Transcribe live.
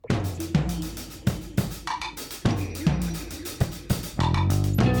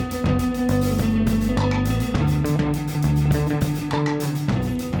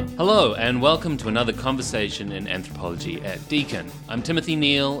Hello and welcome to another conversation in anthropology at Deakin. I'm Timothy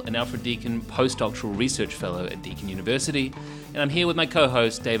Neal, an Alfred Deakin postdoctoral research fellow at Deakin University, and I'm here with my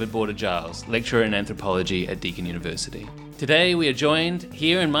co-host David Border-Giles, lecturer in anthropology at Deakin University. Today we are joined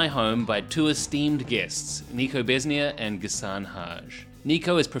here in my home by two esteemed guests, Niko Besnier and Ghassan Hage.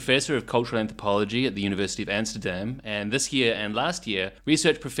 Niko is Professor of Cultural Anthropology at the University of Amsterdam, and this year and last year,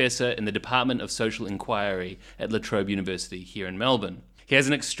 Research Professor in the Department of Social Inquiry at La Trobe University here in Melbourne. He has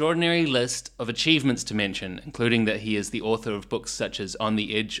an extraordinary list of achievements to mention, including that he is the author of books such as On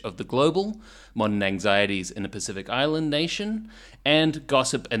the Edge of the Global, Modern Anxieties in a Pacific Island Nation, and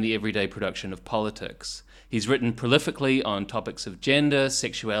Gossip and the Everyday Production of Politics. He's written prolifically on topics of gender,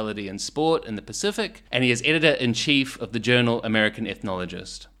 sexuality, and sport in the Pacific, and he is editor-in-chief of the journal American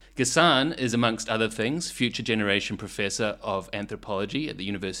Ethnologist. Ghassan is, amongst other things, future generation professor of anthropology at the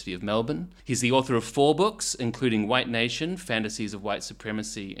University of Melbourne. He's the author of 4 books, including White Nation, Fantasies of White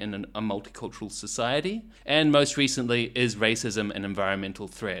Supremacy in a Multicultural Society, and most recently, Is Racism an Environmental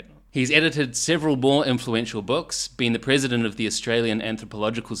Threat? He's edited several more influential books, been the president of the Australian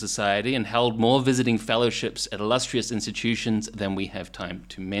Anthropological Society, and held more visiting fellowships at illustrious institutions than we have time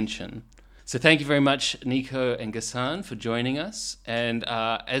to mention. So thank you very much, Niko and Ghassan, for joining us. And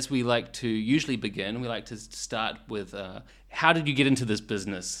as we like to usually begin, we like to start with how did you get into this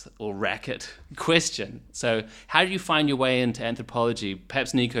business or racket question? So how did you find your way into anthropology?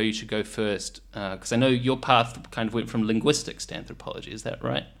 Perhaps, Niko, you should go first, because I know your path kind of went from linguistics to anthropology. Is that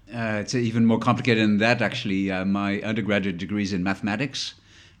right? It's even more complicated than that, actually. My undergraduate degree is in mathematics.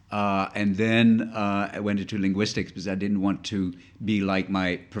 And then I went into linguistics because I didn't want to be like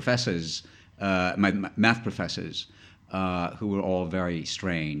my professors, my math professors, who were all very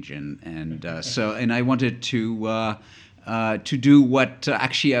strange. And I wanted to do what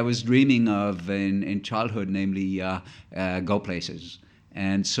actually I was dreaming of in childhood, namely go places.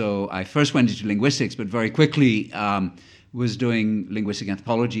 And so I first went into linguistics, but very quickly was doing linguistic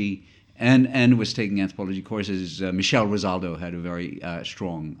anthropology and was taking anthropology courses. Michel Rosaldo had a very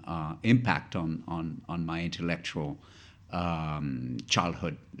strong impact on my intellectual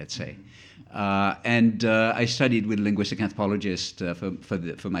childhood, let's say. And I studied with a linguistic anthropologist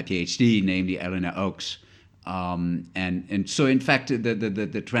for my PhD, namely Eleanor Oakes. And so, in fact,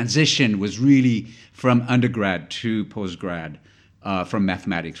 the transition was really from undergrad to postgrad, from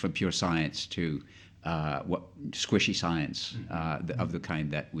mathematics, from pure science to squishy science of the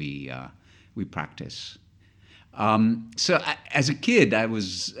kind that we practice. So as a kid, I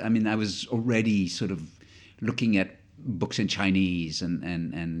was already sort of looking at books in Chinese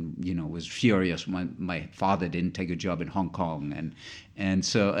and was furious when my father didn't take a job in Hong Kong, and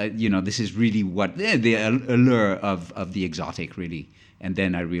so this is really what the allure of the exotic, really. And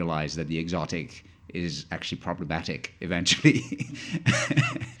then I realized that the exotic is actually problematic eventually.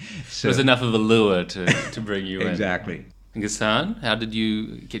 So it was enough of a lure to bring you in. Exactly. Ghassan, how did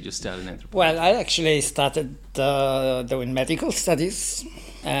you get your start in anthropology? Well, I actually started doing medical studies,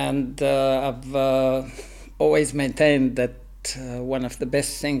 and I've always maintained that one of the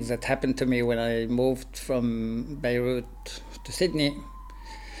best things that happened to me when I moved from Beirut to Sydney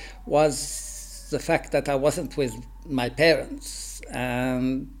was the fact that I wasn't with my parents,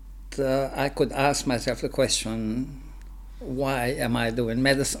 and I could ask myself the question, why am I doing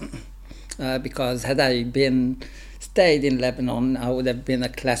medicine? Because had I stayed in Lebanon, I would have been a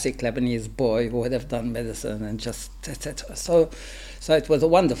classic Lebanese boy who would have done medicine and just etc. So it was a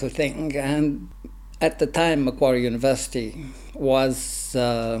wonderful thing. And at the time, Macquarie University was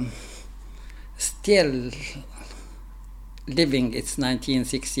still living its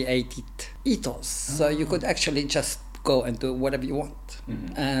 1968 ethos. So you could actually just go and do whatever you want.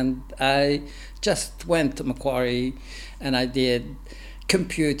 Mm-hmm. And I just went to Macquarie and I did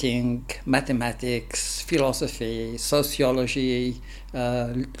computing, mathematics, philosophy, sociology,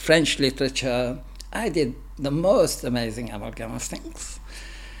 French literature. I did the most amazing amalgam of things.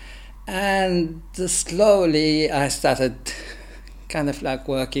 And slowly I started kind of like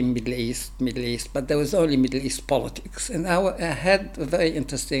working Middle East, but there was only Middle East politics. And I had a very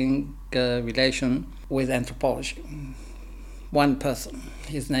interesting relation with anthropology. One person,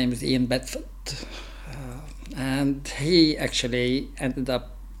 his name is Ian Bedford, and he actually ended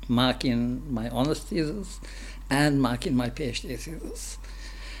up marking my honours thesis and marking my PhD thesis.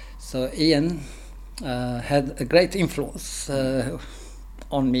 So Ian had a great influence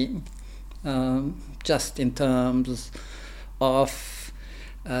on me, just in terms of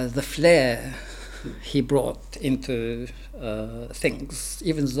the flair he brought into things,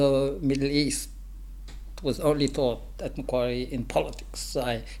 even though Middle East was only taught at Macquarie in politics. So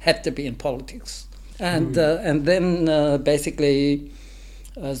I had to be in politics. And then basically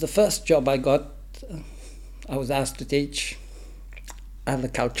The first job I got, I was asked to teach other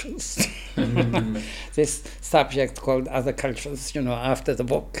cultures. This subject called other cultures, after the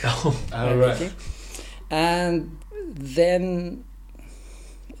book. Right. And then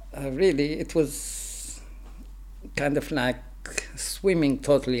really it was kind of like swimming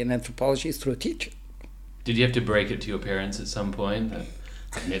totally in anthropology through teaching. Did you have to break it to your parents at some point? I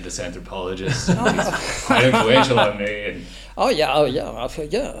met this anthropologist. He's quite influential on me. And... Oh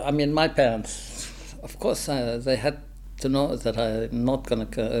yeah. I mean, my parents, of course, they had to know that I'm not going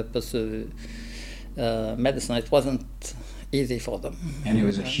to pursue medicine. It wasn't easy for them. And it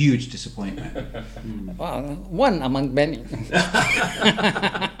was a huge disappointment. Well, one among many.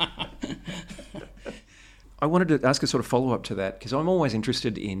 I wanted to ask a sort of follow-up to that, because I'm always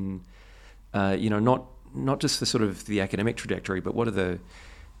interested in, not just the sort of the academic trajectory, but what are the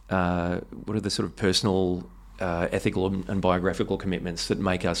sort of personal, ethical and biographical commitments that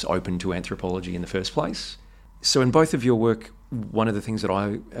make us open to anthropology in the first place. So in both of your work, one of the things that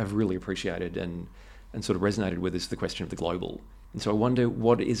I have really appreciated and sort of resonated with is the question of the global. And so I wonder,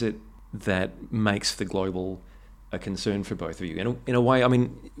 what is it that makes the global a concern for both of you? In a way, I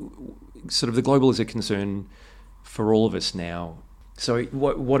mean, sort of the global is a concern for all of us now. So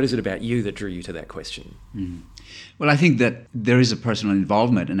what is it about you that drew you to that question? Mm. Well, I think that there is a personal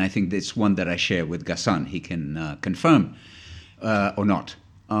involvement, and I think it's one that I share with Ghassan. He can confirm or not.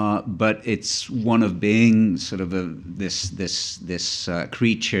 But it's one of being sort of this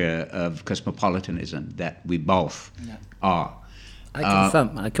creature of cosmopolitanism that we both are.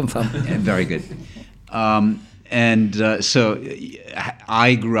 I confirm. Very good. So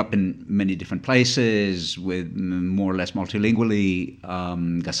I grew up in many different places with more or less multilingually.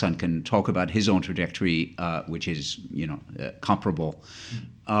 Ghassan can talk about his own trajectory, which is, comparable.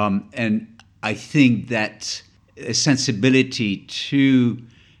 And I think that a sensibility to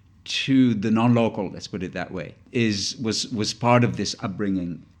the non-local, let's put it that way, was part of this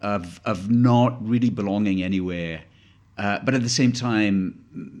upbringing of not really belonging anywhere, but at the same time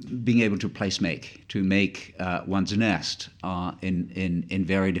being able to make one's nest in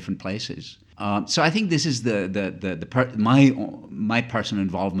very different places. So I think this is my personal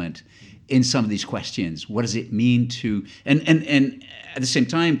involvement in some of these questions. What does it mean to and at the same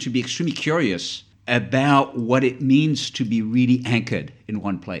time to be extremely curious about what it means to be really anchored in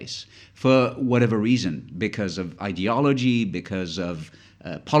one place for whatever reason, because of ideology, because of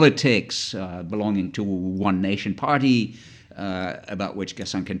politics, belonging to one nation party, about which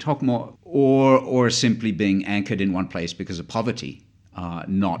Ghassan can talk more, or simply being anchored in one place because of poverty,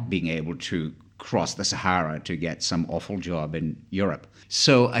 not being able to cross the Sahara to get some awful job in Europe.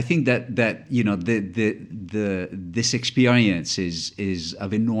 So I think that this experience is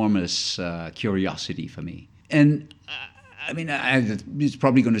of enormous curiosity for me. And I mean, it's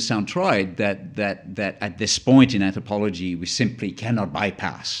probably going to sound trite that at this point in anthropology we simply cannot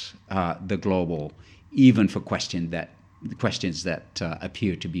bypass the global, even for questions that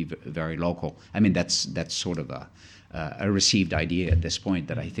appear to be very local. I mean, that's sort of a received idea at this point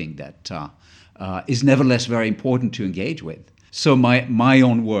that I think that is nevertheless very important to engage with. So my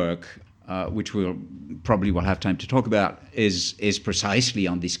own work, which we'll probably will have time to talk about, is precisely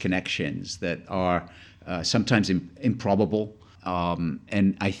on these connections that are sometimes improbable,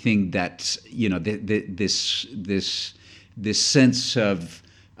 and I think that this sense of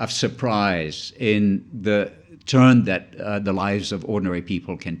surprise in the turn that the lives of ordinary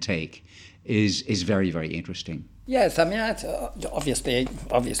people can take is very, very interesting. Yes, I mean, obviously,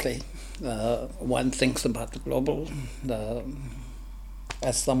 one thinks about the global.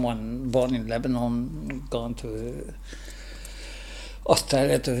 As someone born in Lebanon, gone to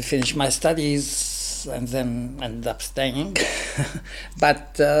Australia to finish my studies, and then ended up staying.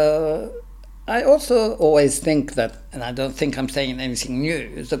 But I also always think that, and I don't think I'm saying anything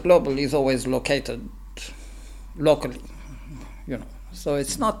new, the global is always located locally, So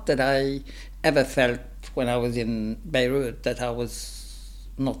it's not that I ever felt when I was in Beirut that I was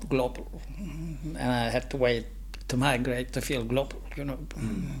not global, and I had to wait to migrate to feel global.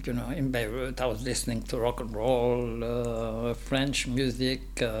 In Beirut I was listening to rock and roll, French music.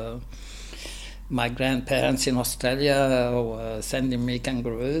 My grandparents in Australia were sending me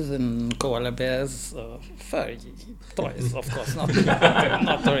kangaroos and koala bears, furry toys, of course, not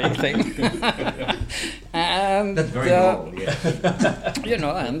the real thing. And that's very cool, yeah.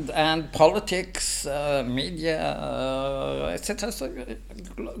 and politics, media, etc. So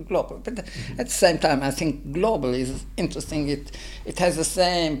global, but at the same time, I think global is interesting. It has the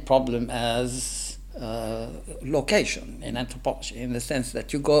same problem as location in anthropology, in the sense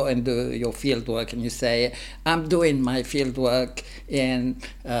that you go and do your field work and you say, I'm doing my field work in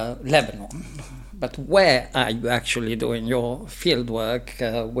Lebanon. But where are you actually doing your field work?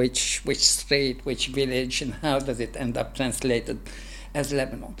 Which street, which village, and how does it end up translated as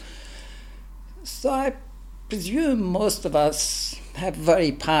Lebanon? So I presume most of us have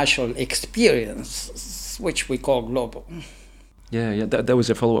very partial experiences, which we call global. Yeah. That was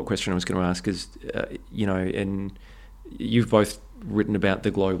a follow-up question I was going to ask. Is and you've both written about the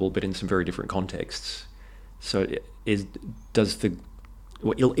global, but in some very different contexts. So is the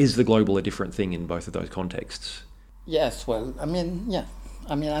global a different thing in both of those contexts? Yes. Well, I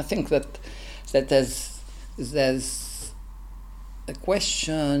think that there's a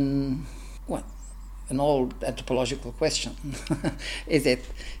question. Well, an old anthropological question. Is it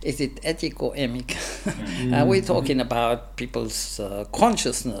ethico-emic? Are we talking about people's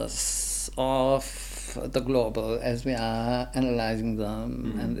consciousness of the global as we are analyzing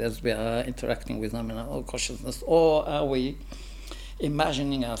them and as we are interacting with them in our consciousness, or are we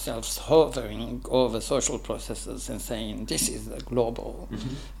imagining ourselves hovering over social processes and saying this is a global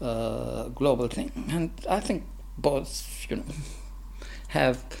thing? And I think both,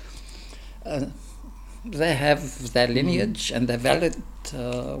 have they have their lineage and their valid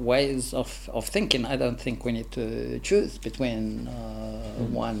ways of thinking. I don't think we need to choose between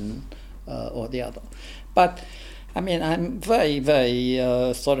one or the other. But I'm very, very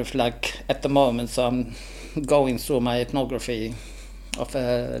sort of like at the moment, so I'm going through my ethnography of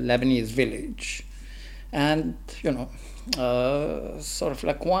a Lebanese village, and sort of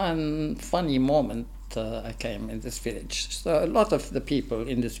like one funny moment I came in this village. So a lot of the people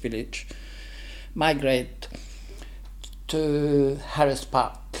in this village migrate to Harris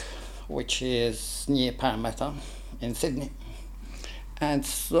Park, which is near Parramatta in Sydney. And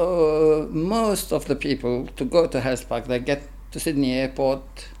so most of the people, to go to Harris Park, they get to Sydney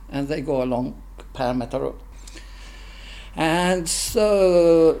Airport and they go along Parramatta Road. And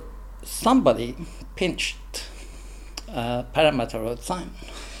so somebody pinched a Parramatta Road sign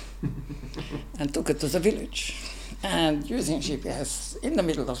and took it to the village. And using GPS in the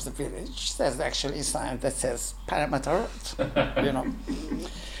middle of the village, there's actually a sign that says Parramatta Road,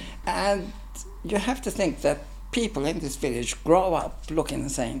 And you have to think that people in this village grow up looking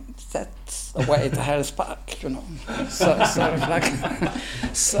and saying, that's the way to Harris Park, So sort of like,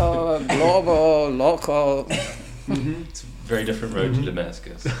 so global, local. It's a very different road to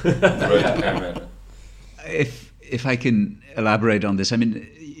Damascus, the road to Parramatta. If I can elaborate on this,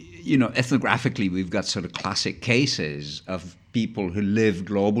 ethnographically, we've got sort of classic cases of people who live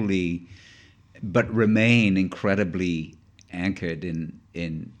globally but remain incredibly anchored in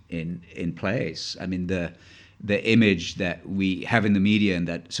place. The image that we have in the media and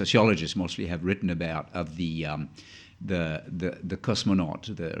that sociologists mostly have written about of the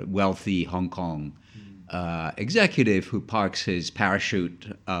cosmonaut, the wealthy Hong Kong executive who parks his parachute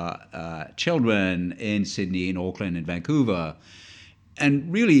children in Sydney, in Auckland, in Vancouver,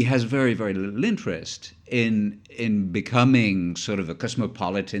 and really has very, very little interest in becoming sort of a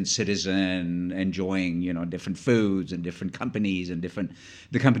cosmopolitan citizen, enjoying different foods and different companies and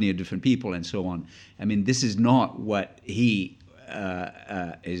the company of different people and so on. This is not what he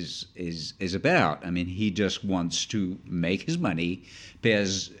is about. He just wants to make his money, pay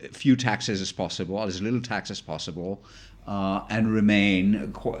as few taxes as possible, as little tax as possible, and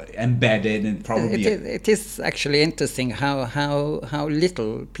remain embedded and probably. It is actually interesting how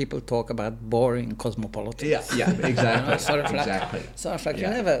little people talk about boring cosmopolitans. Yeah, exactly. Exactly. You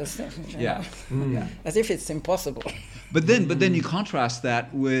never. As if it's impossible. But then you contrast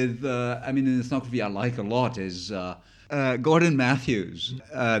that with in ethnography I like a lot is. Gordon Matthews,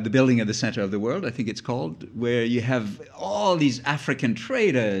 The Building of the Center of the World, I think it's called, where you have all these African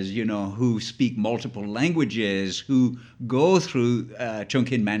traders, who speak multiple languages, who go through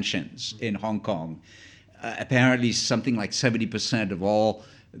Chungkin mansions in Hong Kong. Apparently something like 70% of all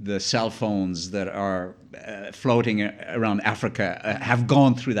the cell phones that are floating around Africa have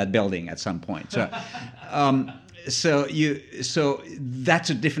gone through that building at some point. So So that's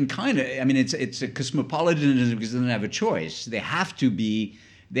a different kind of. It's a cosmopolitanism because they don't have a choice. They have to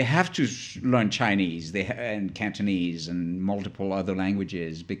learn Chinese, and Cantonese and multiple other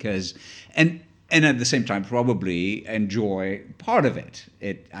languages because and at the same time probably enjoy part of it.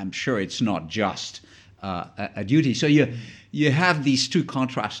 I'm sure it's not just a duty. So you have these two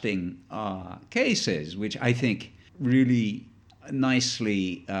contrasting cases, which I think really.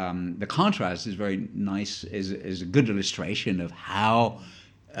 Nicely, the contrast is very nice. Is a good illustration of how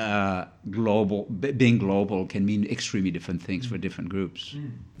being global can mean extremely different things for different groups.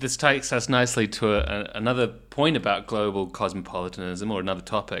 This takes us nicely to another point about global cosmopolitanism, or another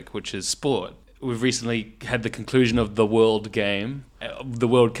topic, which is sport. We've recently had the conclusion of the World Game, the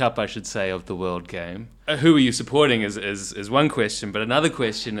World Cup, I should say, of the World Game. Who are you supporting is one question, but another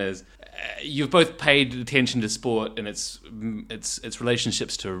question is, you've both paid attention to sport and its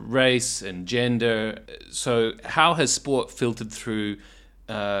relationships to race and gender. So how has sport filtered through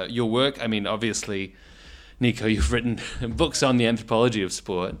your work? I mean, obviously, Niko, you've written books on the anthropology of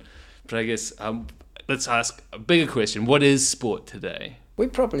sport, but I guess let's ask a bigger question. What is sport today? We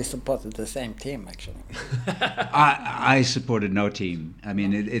probably supported the same team, actually. I supported no team. I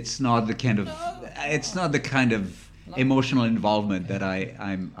mean, it's not the kind of emotional involvement that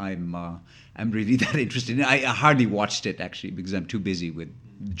I'm really that interested in. I hardly watched it, actually, because I'm too busy with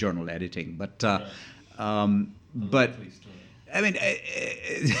journal editing. But I mean,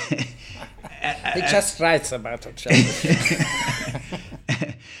 he just writes about it.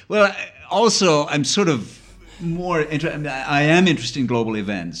 Well, also, I'm sort of I am interested in global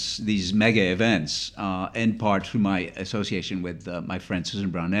events, these mega events, in part through my association with my friend Susan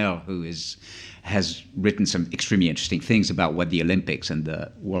Brownell, who has written some extremely interesting things about what the Olympics and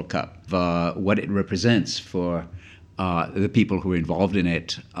the World Cup, what it represents for the people who are involved in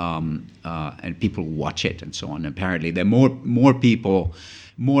it, and people who watch it, and so on. Apparently, there are more people,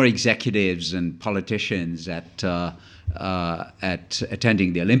 more executives and politicians at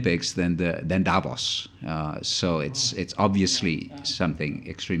attending the Olympics than Davos. So it's obviously something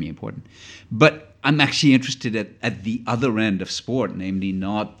extremely important. But I'm actually interested at the other end of sport, namely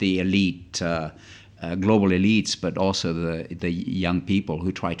not the elite, global elites, but also the young people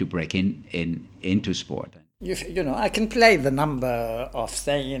who try to break into sport. You know, I can play the number of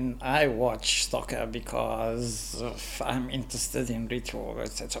saying I watch soccer because I'm interested in ritual,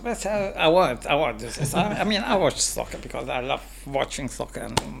 etc. But I want this. I mean, I watch soccer because I love watching soccer,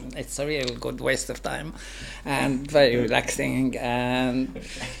 and it's a real good waste of time, and very relaxing, and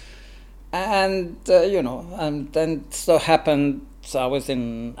you know, and then so happened. So I was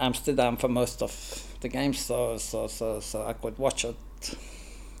in Amsterdam for most of the games, so I could watch it.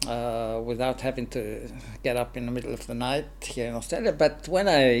 Without having to get up in the middle of the night here in Australia. But when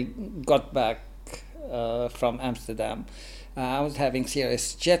I got back from Amsterdam, I was having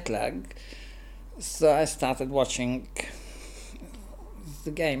serious jet lag, so I started watching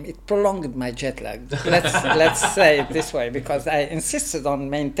the game. It prolonged my jet lag. Let's say it this way, because I insisted on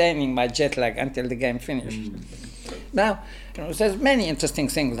maintaining my jet lag until the game finished. Now, you know, there's many interesting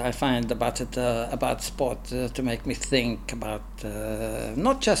things I find about it, about sport, to make me think about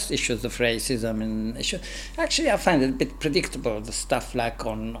not just issues of racism and issues. Actually, I find it a bit predictable, the stuff like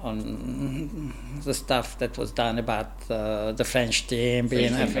on the stuff that was done about the French team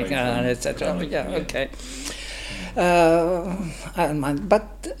being African, etc. Yeah, okay. I don't mind,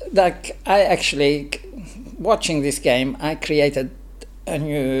 but like I actually, watching this game, I created a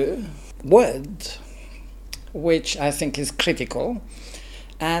new word, which I think is critical,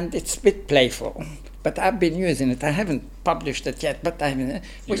 and it's a bit playful. But I've been using it. I haven't published it yet, but I mean,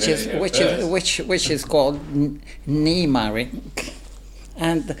 which is called Neighboring,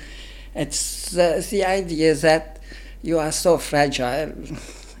 and it's the idea that you are so fragile,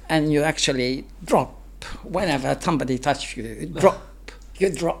 and you actually drop whenever somebody touches you. You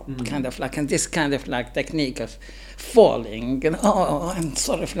drop, kind of like, and this kind of like technique of falling, and I'm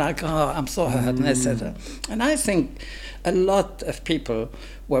sort of like, I'm so hurt, etc. And I think a lot of people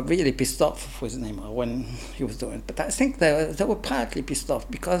were really pissed off with Neymar when he was doing it. But I think they were partly pissed off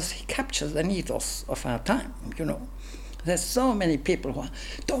because he captures an ethos of our time, you know. There's so many people who are,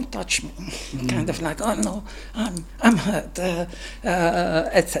 don't touch me, kind of like, oh no, I'm hurt,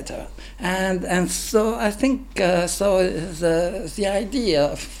 etc. And so I think the idea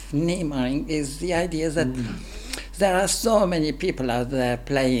of Neymaring is the idea that there are so many people out there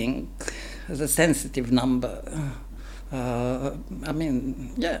playing the sensitive number. I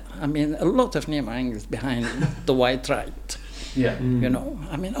mean, a lot of Neymaring is behind the white right. Yeah. You know,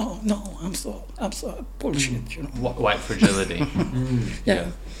 I mean, oh no, I'm so bullshit, you know. White fragility.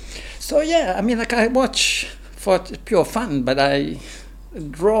 Yeah. So yeah, I mean, like I watch for pure fun, but I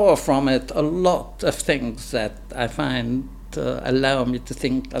draw from it a lot of things that I find allow me to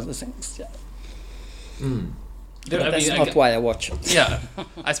think other things. Yeah. But that's not why I watch it. Yeah,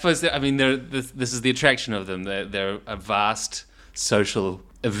 I suppose. This is the attraction of them. They're a vast social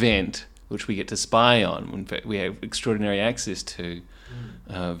event which we get to spy on. We have extraordinary access to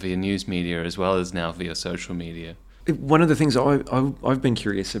via news media as well as now via social media. One of the things I've been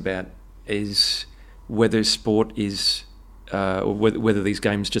curious about is whether sport is or whether these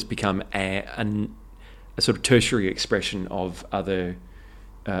games just become a sort of tertiary expression of other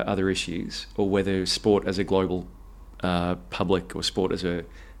issues, or whether sport as a global public or sport as a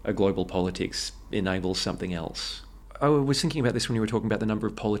global politics enables something else. I was thinking about this when you were talking about the number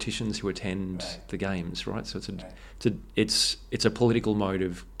of politicians who attend the games, right? So it's a political mode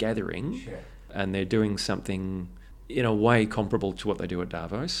of gathering, sure, and they're doing something in a way comparable to what they do at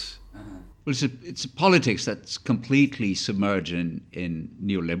Davos. Well, it's a politics that's completely submerged in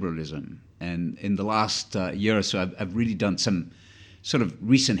neoliberalism. And in the last year or so, I've really done some sort of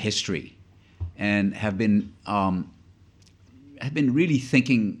recent history, and have been really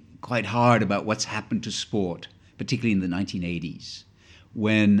thinking quite hard about what's happened to sport, particularly in the 1980s,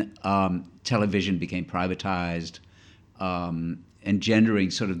 when television became privatized,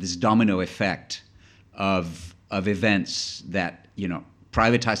 engendering sort of this domino effect of events that,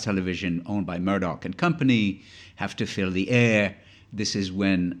 privatized television owned by Murdoch and company have to fill the air. This is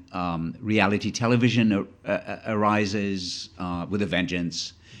when reality television arises with a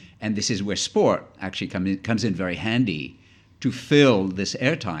vengeance. And this is where sport actually comes in very handy to fill this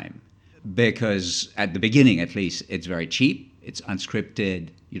airtime. Because at the beginning, at least, it's very cheap, it's unscripted,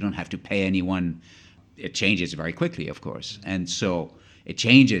 you don't have to pay anyone. It changes very quickly, of course. And so it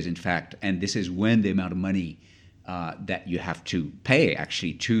changes, in fact, and this is when the amount of money that you have to pay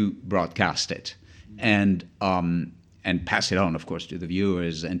actually to broadcast it and pass it on, of course, to the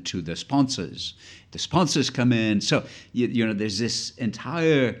viewers and to the sponsors. The sponsors come in. So, there's this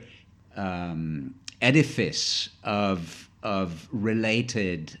entire edifice of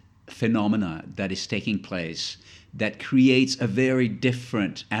related phenomena that is taking place that creates a very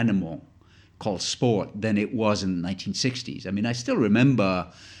different animal called sport than it was in the 1960s. I mean, I still remember,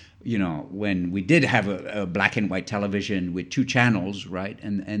 when we did have a black and white television with two channels, right?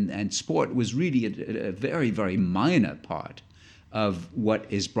 And sport was really a very, very minor part of what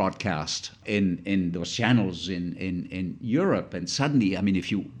is broadcast in those channels in Europe. And suddenly, I mean,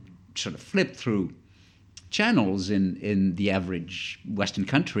 if you sort of flip through channels in the average Western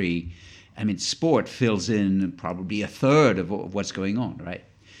country, I mean, sport fills in probably a third of what's going on, right?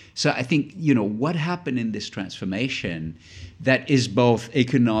 So I think, what happened in this transformation that is both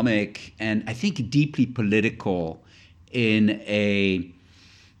economic and I think deeply political in a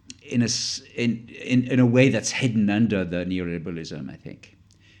way that's hidden under the neoliberalism, I think.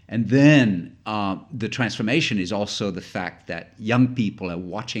 And then the transformation is also the fact that young people are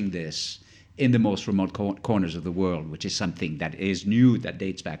watching this in the most remote corners of the world, which is something that is new, that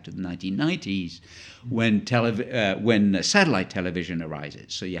dates back to the 1990s, when satellite television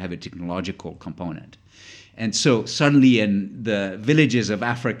arises. So you have a technological component. And so suddenly in the villages of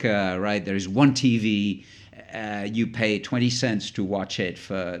Africa, right, there's one TV, you pay 20 cents to watch it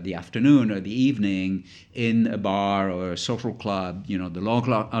for the afternoon or the evening in a bar or a social club. The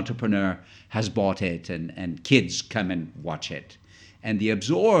local entrepreneur has bought it, and kids come and watch it. And they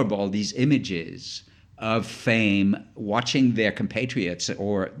absorb all these images of fame, watching their compatriots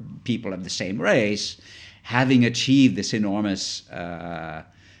or people of the same race having achieved this enormous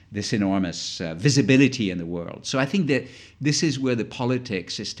visibility in the world. So I think that this is where the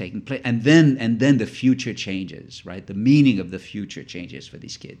politics is taking place, and then the future changes, right? The meaning of the future changes for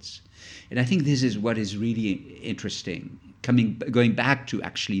these kids, and I think this is what is really interesting. Going back to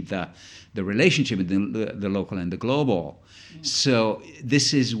actually the relationship between the local and the global. So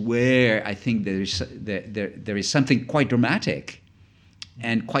this is where I think there is something quite dramatic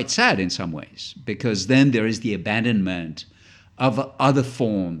and quite sad in some ways, because then there is the abandonment of other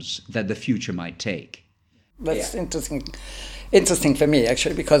forms that the future might take. That's interesting for me,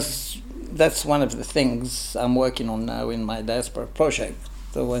 actually, because that's one of the things I'm working on now in my diaspora project.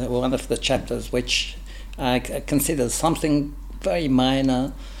 So one of the chapters which I consider something very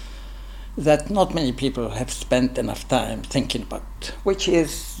minor that not many people have spent enough time thinking about, which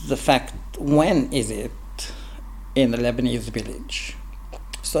is the fact, when is it in a Lebanese village?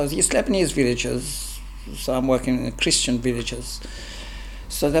 So these Lebanese villages, so I'm working in Christian villages,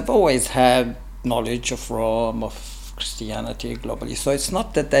 so they've always had knowledge of Rome, of Christianity globally. So it's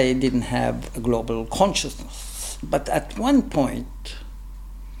not that they didn't have a global consciousness, but at one point,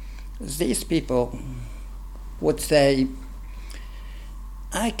 these people would say,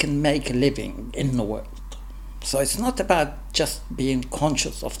 I can make a living in the world. So it's not about just being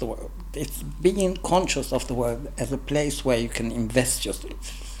conscious of the world. It's being conscious of the world as a place where you can invest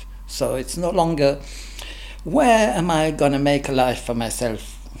yourself. So it's no longer, where am I going to make a life for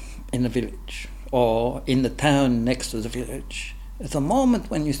myself in the village or in the town next to the village? At the moment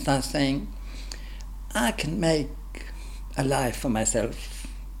when you start saying, I can make a life for myself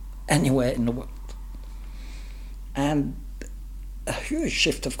anywhere in the world. And a huge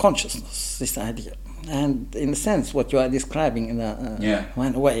shift of consciousness, this idea. And in a sense, what you are describing in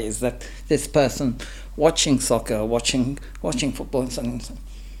one way is that this person watching soccer, watching football, and so on,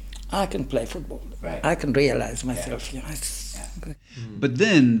 I can play football. Right. I can realize myself. Yeah. But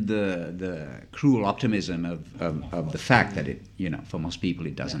then the cruel optimism of the fact that it, for most people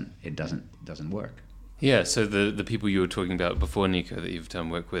it doesn't work. Yeah. So the people you were talking about before, Niko, that you've done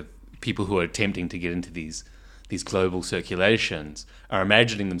work with, people who are attempting to get into these global circulations are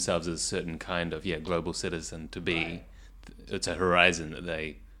imagining themselves as a certain kind of global citizen to be. Right. It's a horizon that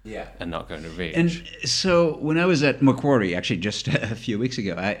they are not going to reach. And so when I was at Macquarie, actually just a few weeks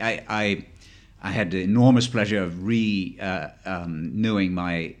ago, I had the enormous pleasure of knowing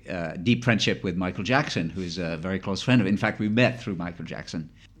my deep friendship with Michael Jackson, who is a very close friend of. In fact, we met through Michael Jackson,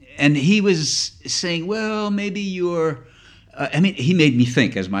 and he was saying, "Well, maybe you're." He made me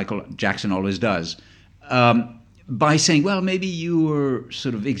think, as Michael Jackson always does. By saying, well, maybe you were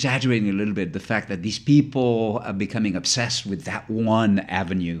sort of exaggerating a little bit the fact that these people are becoming obsessed with that one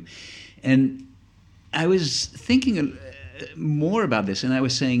avenue. And I was thinking more about this, and I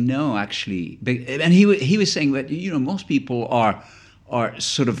was saying, no, actually. And he was saying that, most people are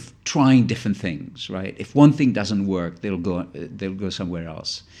sort of trying different things, right? If one thing doesn't work, they'll go somewhere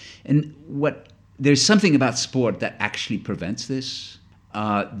else. And there's something about sport that actually prevents this.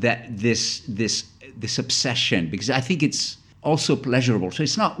 That this obsession, because I think it's also pleasurable. So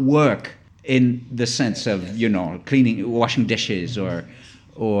it's not work in the sense of washing dishes or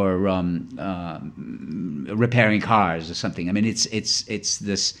repairing cars or something. I mean, it's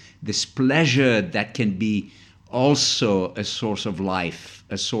this pleasure that can be also a source of life,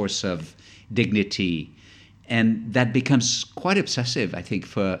 a source of dignity, and that becomes quite obsessive, I think,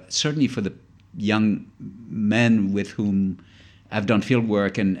 certainly for the young men with whom I've done field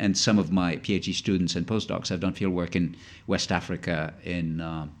work, and some of my PhD students and postdocs. I've done field work in West Africa, in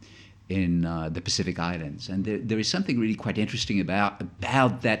the Pacific Islands, and there is something really quite interesting about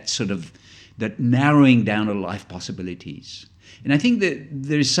that sort of that narrowing down of life possibilities. And I think that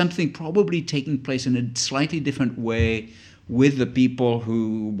there is something probably taking place in a slightly different way with the people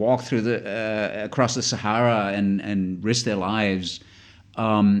who walk through across the Sahara and risk their lives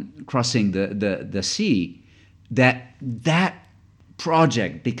crossing the sea. That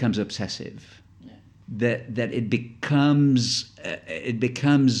project becomes obsessive, that it becomes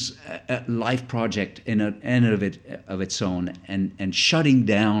a life project in of its own, and shutting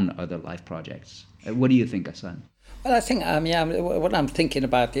down other life projects. What do you think, Ghassan? Well, I think what I'm thinking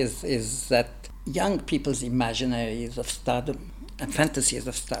about is that young people's imaginaries of stardom and fantasies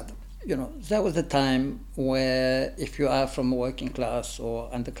of stardom. There was a time where if you are from a working class or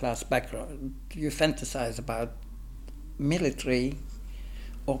underclass background, you fantasize about military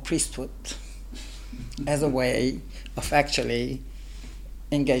or priesthood as a way of actually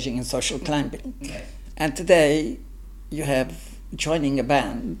engaging in social climbing. Okay. And today you have joining a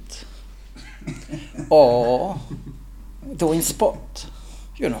band or doing sport.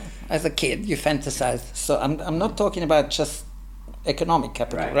 As a kid you fantasize. So I'm not talking about just economic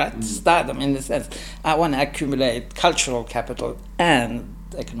capital, right? Mm-hmm. Stardom in the sense I want to accumulate cultural capital and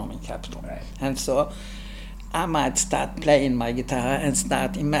economic capital. Right. And so I might start playing my guitar and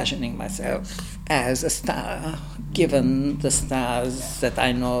start imagining myself as a star, given the stars that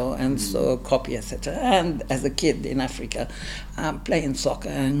I know, and so copy, etc. And as a kid in Africa, I'm playing soccer,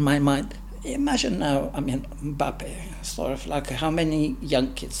 and in my mind, imagine now, Mbappe, sort of like how many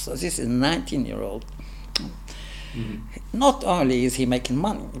young kids. So this is a 19-year-old. Mm-hmm. Not only is he making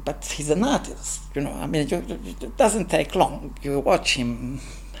money, but he's an artist. It doesn't take long. You watch him,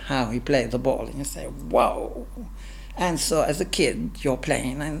 how he plays the ball, and you say, wow. And so as a kid, you're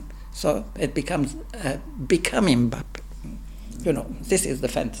playing, and so it becomes becoming Mbappe. This is the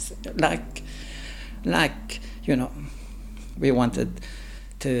fantasy. Like we wanted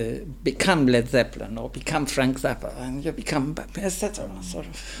to become Led Zeppelin or become Frank Zappa, and you become Mbappe, etc. Sort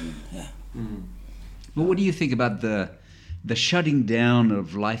of, yeah. Mm-hmm. Well, what do you think about the shutting down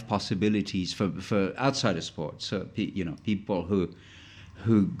of life possibilities for outside of sports? So people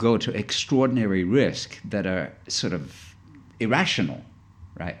who go to extraordinary risk that are sort of irrational,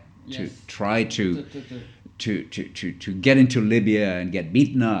 right? Yes. To try to get into Libya and get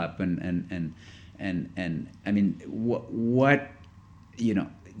beaten up and what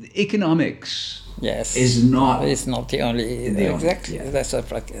economics. Yes, is not. It's not the only. Exactly. Yeah. That's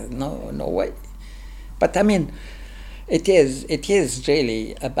no way. But it is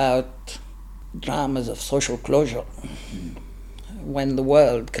really about dramas of social closure. When the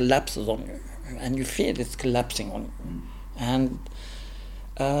world collapses on you, and you feel it's collapsing on you. And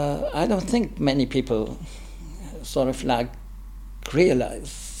I don't think many people sort of like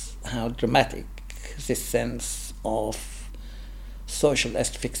realize how dramatic this sense of social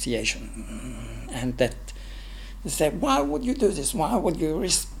asphyxiation, and that they say, why would you do this? Why would you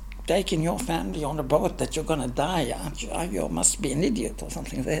risk taking your family on a boat that you're going to die? You must be an idiot or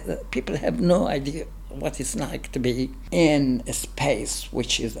something. People have no idea what it's like to be in a space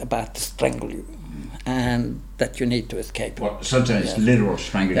which is about to strangle you, and that you need to escape. Well, sometimes literal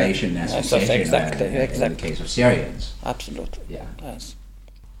strangulation, exactly. In the case of Syrians. Absolutely. Yeah. Yes.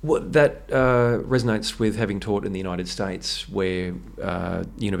 What that resonates with having taught in the United States, where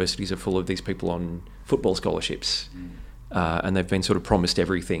universities are full of these people on football scholarships, and they've been sort of promised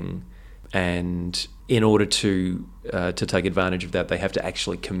everything, and in order to take advantage of that, they have to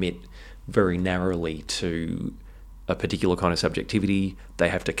actually commit very narrowly to a particular kind of subjectivity. They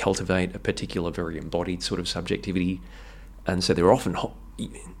have to cultivate a particular, very embodied sort of subjectivity, and so they're often,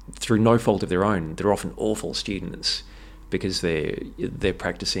 through no fault of their own, they're often awful students because they're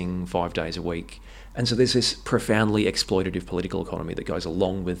practicing 5 days a week. And so there's this profoundly exploitative political economy that goes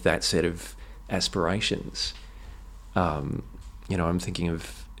along with that set of aspirations. I'm thinking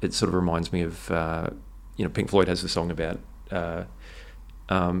of, it sort of reminds me of, Pink Floyd has a song about,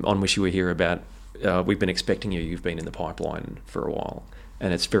 On Wish You Were Here, about, we've been expecting you, you've been in the pipeline for a while.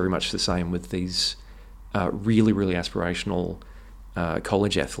 And it's very much the same with these really, really aspirational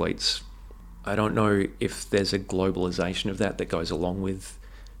college athletes. I don't know if there's a globalization of that goes along with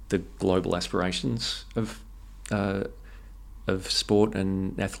the global aspirations of sport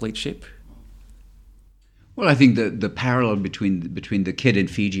and athleteship. Well, I think the parallel between the kid in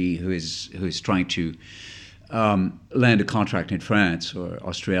Fiji who is trying to land a contract in France or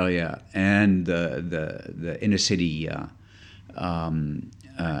Australia, and the inner city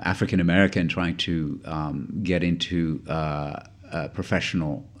African American trying to get into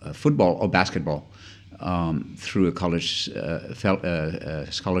professional football or basketball through a college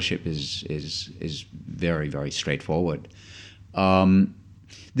scholarship is very, very straightforward.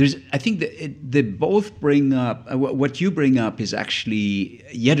 I think that they both bring up, what you bring up is actually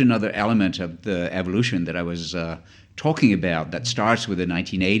yet another element of the evolution that I was talking about, that starts with the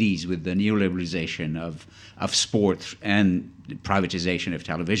 1980s with the neoliberalization of sport and privatization of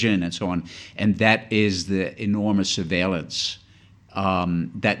television and so on, and that is the enormous surveillance.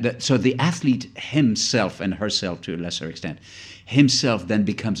 So the athlete himself and herself, to a lesser extent, himself then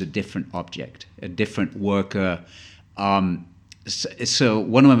becomes a different object, a different worker. So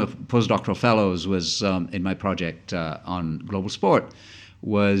one of my postdoctoral fellows was in my project on global sport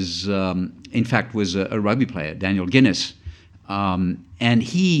was a rugby player, Daniel Guinness, and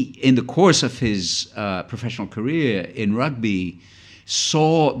he, in the course of his professional career in rugby,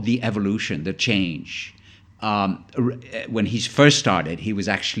 saw the evolution, the change. When he first started, he was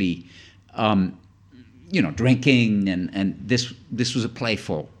actually, drinking, and this was a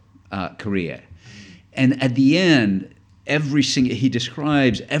playful career. And at the end, he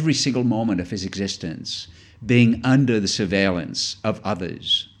describes every single moment of his existence being under the surveillance of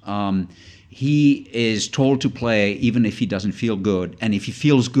others. He is told to play even if he doesn't feel good, and if he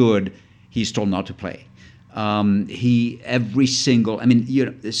feels good, he's told not to play. So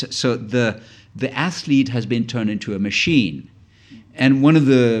the athlete has been turned into a machine. And one of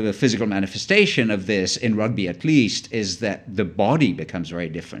the physical manifestation of this, in rugby at least, is that the body becomes very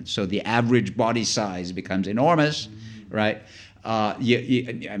different. So the average body size becomes enormous, right?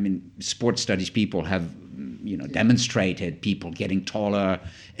 Sports studies people have, demonstrated people getting taller.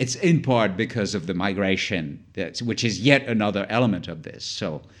 It's in part because of the migration, which is yet another element of this.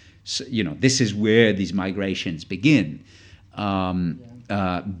 So this is where these migrations begin.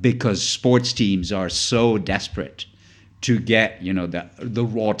 Because sports teams are so desperate to get, the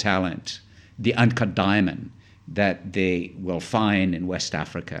raw talent, the uncut diamond that they will find in West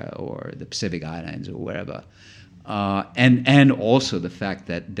Africa or the Pacific Islands or wherever. And also the fact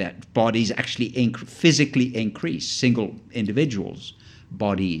that bodies actually physically increase. Single individuals'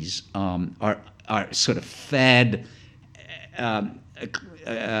 bodies are sort of fed,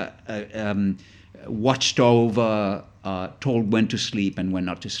 watched over, told when to sleep and when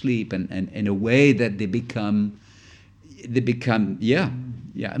not to sleep, and in a way that they become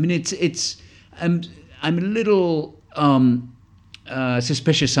I'm a little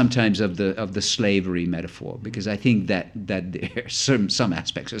suspicious sometimes of the slavery metaphor, because I think that there are some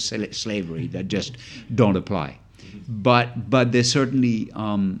aspects of slavery that just don't apply. But there's certainly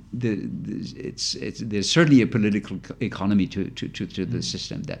there's certainly a political economy to the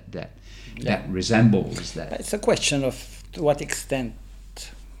system that resembles that. It's a question of to what extent.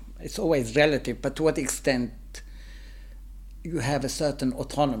 It's always relative, but to what extent you have a certain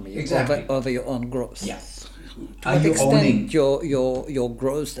autonomy over your own growth. Yes. To Are what you extent owning- your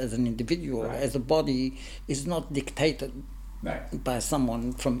growth as an individual, as a body, is not dictated by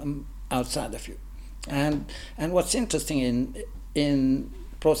someone from outside of you. And what's interesting in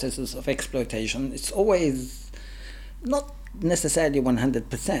processes of exploitation, it's always not necessarily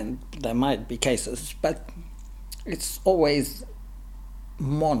 100%, there might be cases, but it's always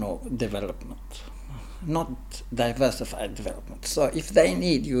mono development, not diversified development. So if they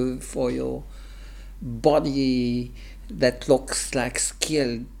need you for your body that looks like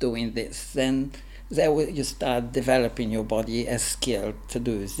skilled doing this, then you start developing your body as skilled to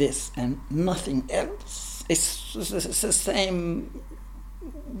do this and nothing else. It's the same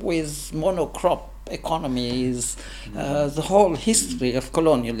with monocrop economies, the whole history of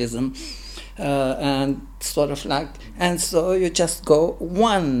colonialism, and sort of like, and so you just go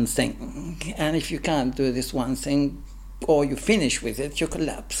one thing, and if you can't do this one thing, or you finish with it, you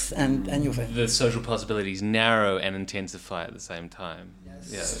collapse, and you fail. The social possibilities narrow and intensify at the same time.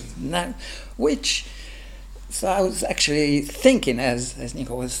 Yes. Now, so I was actually thinking, as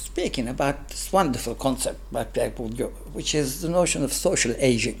Niko was speaking, about this wonderful concept by Pierre Bourdieu, which is the notion of social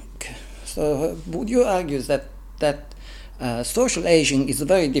aging. So Bourdieu argues that social aging is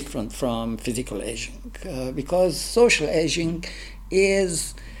very different from physical aging, because social aging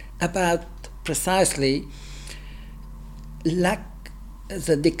is about precisely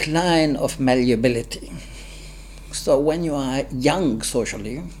the decline of malleability. So when you are young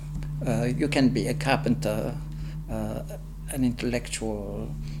socially, you can be a carpenter, an intellectual,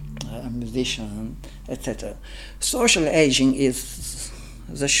 a musician, etc. Social aging is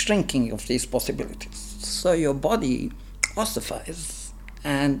the shrinking of these possibilities. So your body ossifies,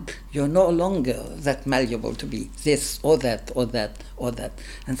 and you're no longer that malleable to be this or that or that or that.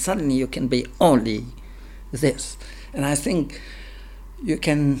 And suddenly you can be only this. And I think you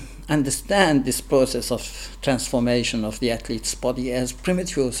can understand this process of transformation of the athlete's body as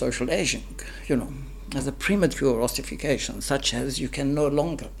premature social aging, as a premature ossification, such as you can no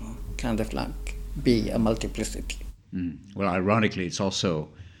longer kind of like be a multiplicity. Well, ironically, it's also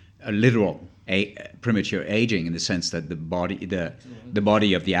a literal premature aging in the sense that the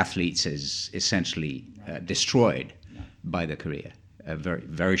body of the athletes is essentially destroyed by the career, a very,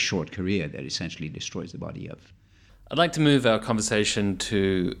 very short career that essentially destroys the body of. I'd like to move our conversation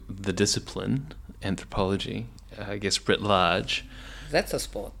to the discipline, anthropology, I guess writ large. That's a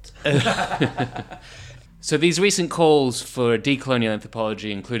sport. So these recent calls for decolonial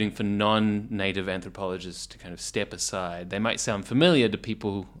anthropology, including for non-native anthropologists to kind of step aside, they might sound familiar to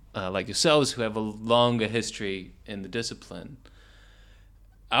people like yourselves who have a longer history in the discipline.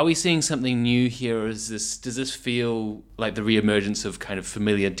 Are we seeing something new here, or does this feel like the reemergence of kind of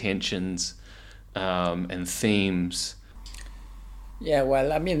familiar tensions and themes? Yeah,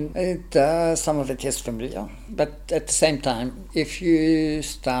 well, I mean, some of it is familiar, but at the same time, if you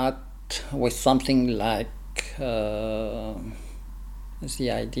start with something like the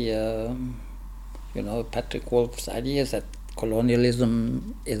idea, Patrick Wolf's idea that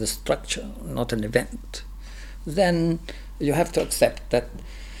colonialism is a structure, not an event, then you have to accept that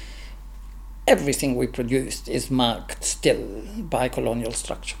everything we produced is marked still by colonial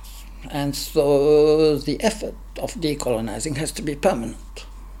structures. And so the effort of decolonizing has to be permanent.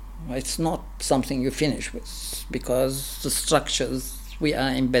 It's not something you finish with, because the structures we are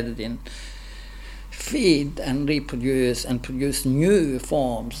embedded in feed and reproduce and produce new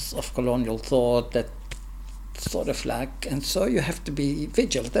forms of colonial thought that sort of like, and so you have to be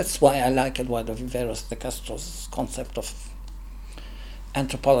vigilant. That's why I like Eduardo Viveros de Castro's concept of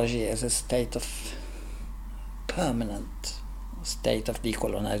anthropology as a state of permanent state of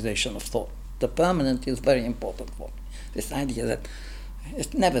decolonization of thought. The permanent is very important for me. This idea that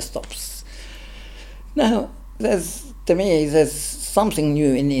it never stops. Now, there's something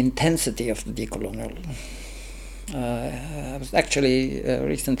new in the intensity of the decolonial. I was actually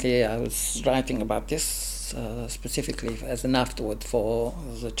recently I was writing about this specifically as an afterword for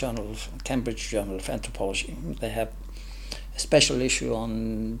the Cambridge Journal of Anthropology. They have a special issue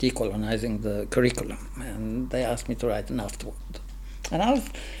on decolonizing the curriculum, and they asked me to write an afterword. And I was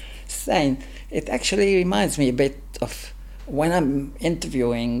saying, it actually reminds me a bit of when I'm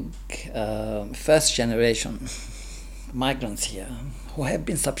interviewing first generation migrants here who have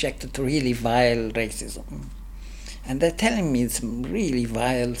been subjected to really vile racism. And they're telling me some really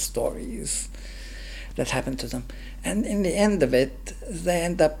vile stories that happened to them. And in the end of it, they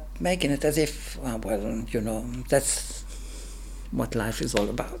end up making it as if, that's what life is all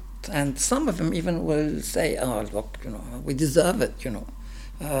about. And some of them even will say, oh, look, we deserve it,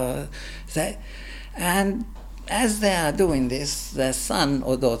 and as they are doing this, their son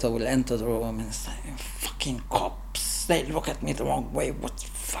or daughter will enter the room and say, fucking cops, they look at me the wrong way, what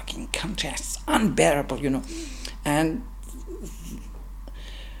fucking country, it's unbearable, you know. And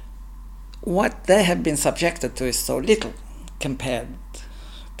what they have been subjected to is so little compared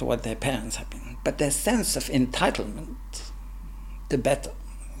to what their parents have been. But their sense of entitlement to better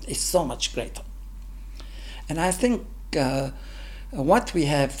is so much greater. And I think what we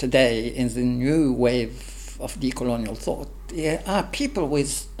have today in the new wave of decolonial thought are people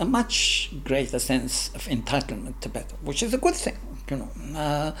with a much greater sense of entitlement to better, which is a good thing, you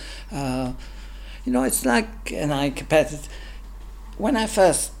know. It's like, and I compared it, when I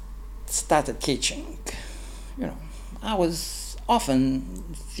first started teaching, you know, I was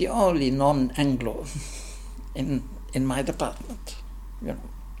often the only non-Anglo in my department, you know.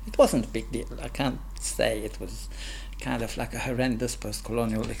 It wasn't a big deal. I can't say it was kind of like a horrendous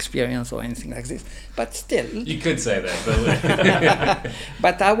post-colonial experience or anything like this, but still. You could say that, but...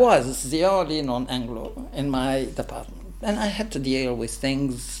 But I was the only non-Anglo in my department. And I had to deal with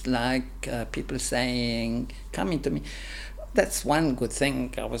things like people saying, coming to me. That's one good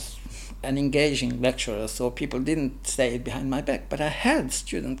thing. I was an engaging lecturer, so people didn't say it behind my back. But I had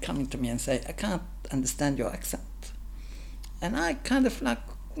students coming to me and say, I can't understand your accent. And I kind of like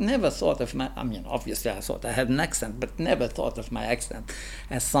never thought of obviously I thought I had an accent, but never thought of my accent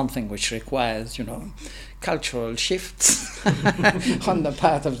as something which requires, you know, cultural shifts on the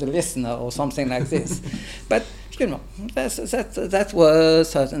part of the listener or something like this. But, you know, that was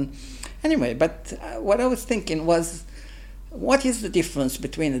certain. Anyway, but what I was thinking was, what is the difference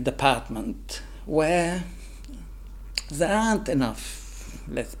between a department where there aren't enough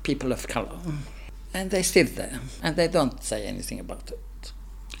people of color, and they sit there and they don't say anything about it,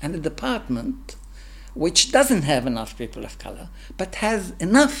 and a department which doesn't have enough people of color, but has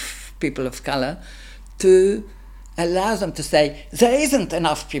enough people of color to allow them to say, there isn't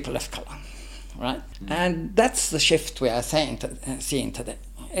enough people of color, right? Mm-hmm. And that's the shift we are seeing today.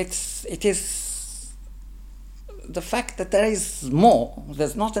 It is the fact that there is more,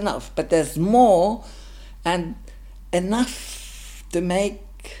 there's not enough, but there's more and enough to make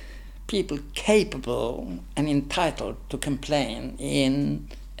people capable and entitled to complain in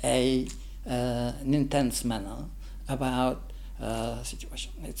an intense manner about a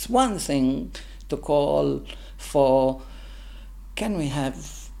situation. It's one thing to call for, can we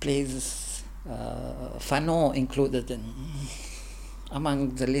have, please, Fanon included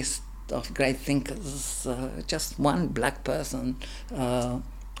among the list of great thinkers, just one black person,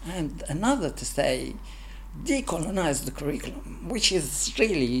 and another to say, decolonize the curriculum, which is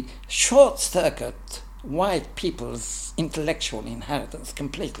really short-circuit white people's intellectual inheritance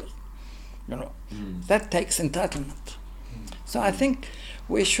completely. You know, that takes entitlement. So I think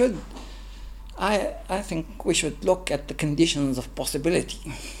we should. I think we should look at the conditions of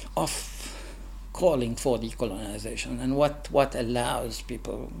possibility of calling for decolonization and what allows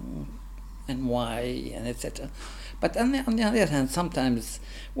people and why and etc. But on the other hand, sometimes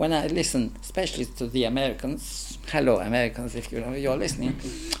when I listen, especially to the Americans, hello Americans, if you're listening,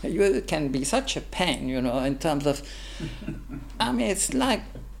 you can be such a pain, you know, in terms of, I mean, it's like,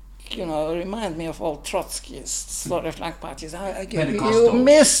 you know, remind me of old Trotskyists, sort of like parties. You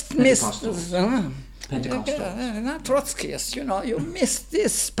missed not Trotskyists, you know, you missed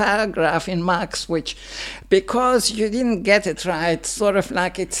this paragraph in Marx, which, because you didn't get it right, sort of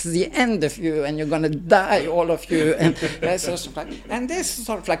like it's the end of you and you're going to die, all of you. And this is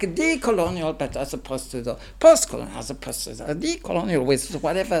sort of like a decolonial, but as opposed to the post-colonial, as opposed to the decolonial with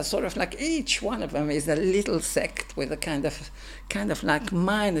whatever, sort of like each one of them is a little sect with a kind of like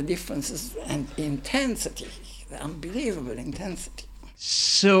minor differences and intensity, unbelievable intensity.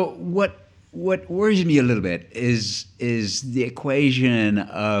 So what worries me a little bit is the equation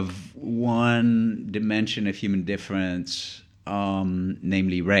of one dimension of human difference,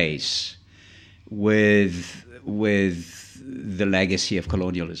 namely race, with the legacy of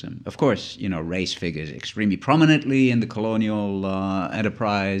colonialism. Of course, you know, race figures extremely prominently in the colonial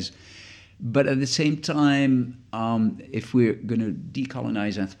enterprise, but at the same time, if we're going to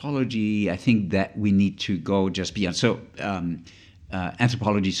decolonize anthropology, I think that we need to go just beyond. So.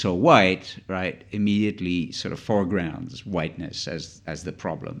 Anthropology so white, right, immediately sort of foregrounds whiteness as the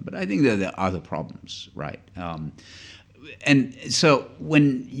problem. But I think there are other problems, right? And so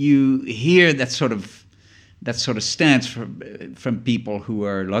when you hear that sort of stance from people who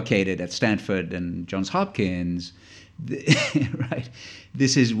are located at Stanford and Johns Hopkins, right,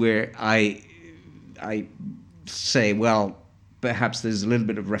 this is where I say, well, perhaps there's a little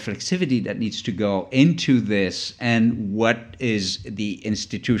bit of reflexivity that needs to go into this, and what is the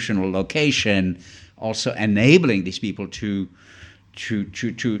institutional location also enabling these people to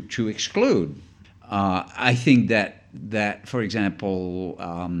exclude. I think that for example,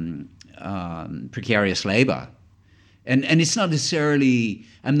 precarious labor, and it's not necessarily.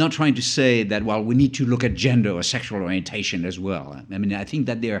 I'm not trying to say that we need to look at gender or sexual orientation as well. I mean, I think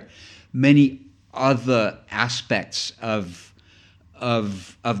that there are many other aspects of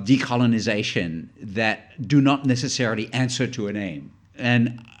decolonization that do not necessarily answer to a name.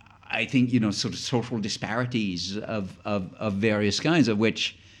 And I think, sort of social disparities of various kinds, of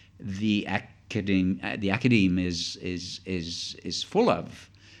which the academe is full of,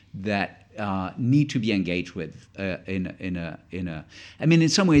 that need to be engaged with in a. I mean, in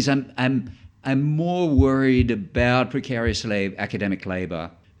some ways, I'm more worried about precarious academic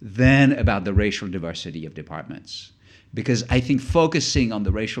labor than about the racial diversity of departments. Because I think focusing on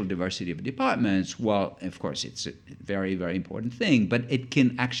the racial diversity of departments, well, of course, it's a very, very important thing, but it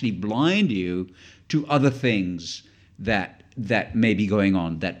can actually blind you to other things that may be going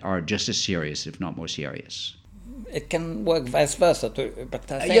on that are just as serious, if not more serious. It can work vice versa too, but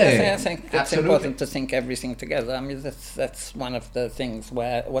I think it's Absolutely. important to think everything together. I mean, that's one of the things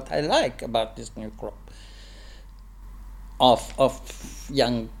what I like about this new crop of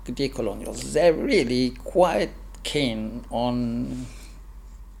young decolonials. They're really quite keen on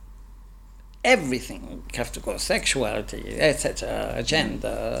everything, have to go sexuality, etc.,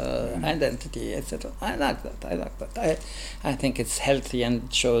 gender, identity, etc. I like that. I think it's healthy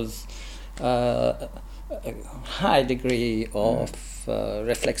and shows a high degree of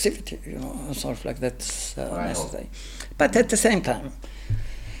reflexivity, sort of like that's necessary. But at the same time,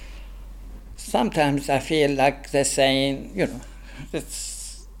 sometimes I feel like they're saying,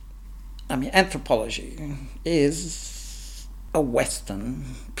 anthropology is a Western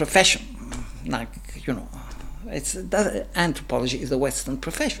profession. Anthropology is a Western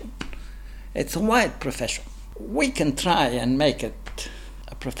profession. It's a white profession. We can try and make it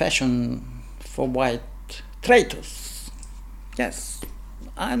a profession for white traitors. Yes,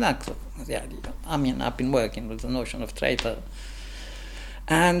 I like the idea. I mean, I've been working with the notion of traitor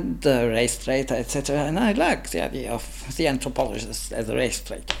and race traitor, etc., and I like the idea of the anthropologist as a race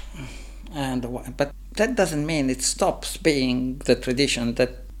traitor. But that doesn't mean it stops being the tradition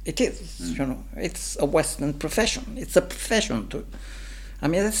that it is. It's a Western profession. It's a profession too. I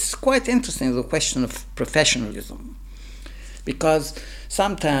mean, it's quite interesting, the question of professionalism, because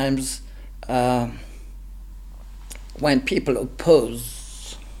sometimes when people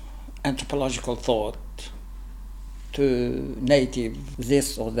oppose anthropological thought to native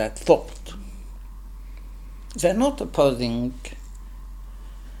this or that thought, they're not opposing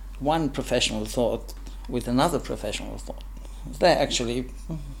one professional thought with another professional thought. They're actually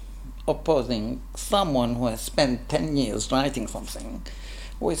opposing someone who has spent 10 years writing something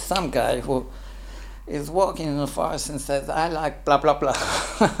with some guy who is walking in the forest and says, I like blah, blah, blah.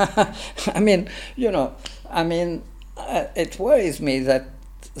 It worries me that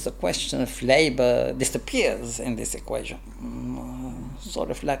the question of labor disappears in this equation. Sort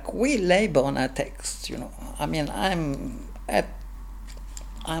of like we labor on our texts,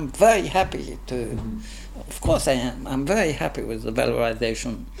 I'm very happy to, of course I am, I'm very happy with the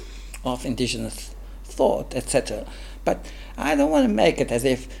valorization of indigenous thought, etc. But I don't want to make it as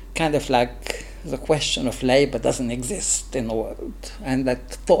if kind of like the question of labor doesn't exist in the world. And that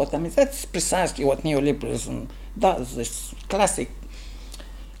thought, that's precisely what neoliberalism does, this classic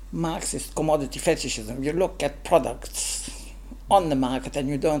Marxist commodity fetishism. You look at products on the market and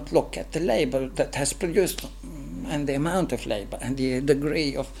you don't look at the labor that has produced them, and the amount of labor and the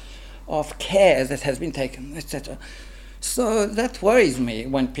degree of care that has been taken, etc. So that worries me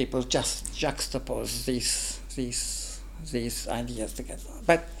when people just juxtapose these ideas together.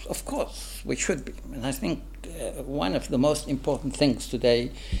 But of course we should be. And I think one of the most important things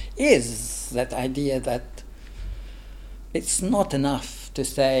today is that idea that it's not enough to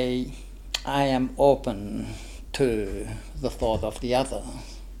say I am open to the thought of the other,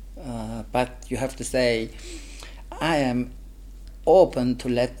 but you have to say I am open to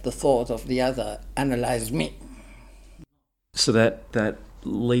let the thought of the other analyze me. So that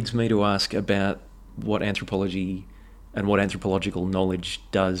leads me to ask about what anthropology and what anthropological knowledge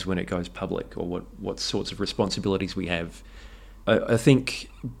does when it goes public, or what sorts of responsibilities we have. I think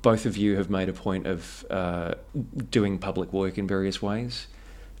both of you have made a point of doing public work in various ways,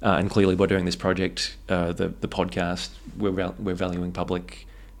 and clearly by doing this project, the podcast, we're valuing public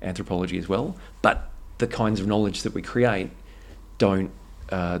anthropology as well. But the kinds of knowledge that we create don't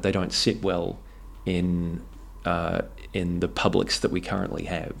sit well in in the publics that we currently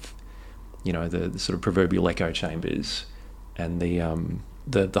have. You know, the sort of proverbial echo chambers and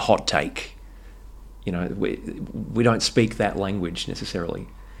the hot take. You know, we don't speak that language necessarily.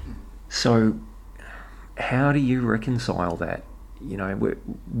 So how do you reconcile that? You know,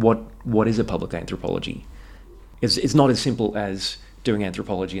 what is a public anthropology? It's not as simple as doing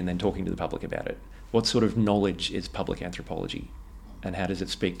anthropology and then talking to the public about it. What sort of knowledge is public anthropology, and how does it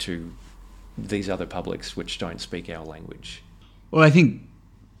speak to these other publics which don't speak our language? Well, I think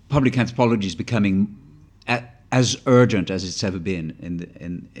public anthropology is becoming as urgent as it's ever been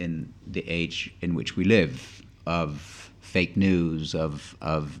in the age in which we live, of fake news, of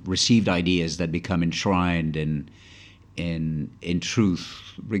received ideas that become enshrined in truth,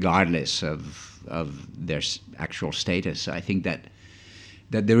 regardless of their actual status. I think that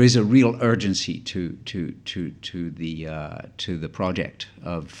there is a real urgency to the project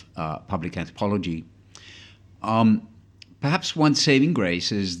of public anthropology. Perhaps one saving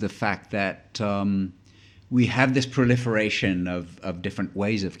grace is the fact that we have this proliferation of different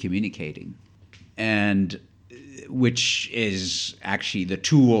ways of communicating, and which is actually the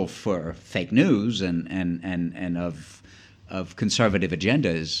tool for fake news and of conservative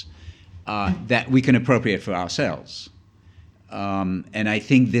agendas that we can appropriate for ourselves. And I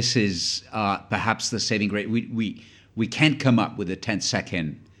think this is perhaps the saving grace. We can't come up with a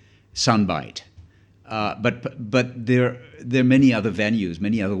 10-second soundbite, but there are many other venues,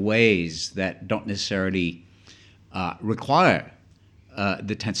 many other ways that don't necessarily require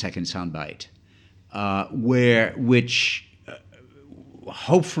the 10-second soundbite, which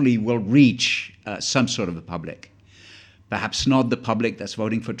hopefully will reach some sort of a public. Perhaps not the public that's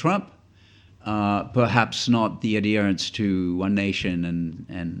voting for Trump, perhaps not the adherents to one nation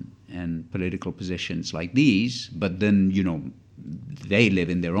and political positions like these, but then, you know, they live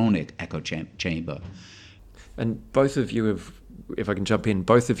in their own echo chamber. And both of you have, if I can jump in,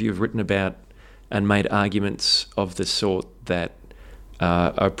 both of you have written about and made arguments of the sort that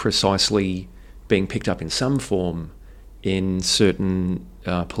are precisely being picked up in some form in certain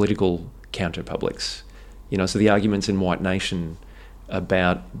political counter-publics. You know, so the arguments in White Nation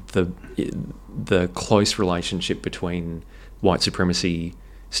about the close relationship between white supremacy,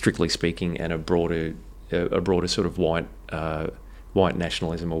 strictly speaking, and a broader sort of white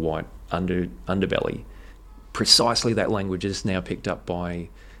nationalism or white underbelly. Precisely that language is now picked up by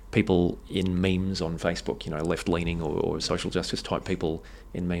people in memes on Facebook, you know, left-leaning or social justice type people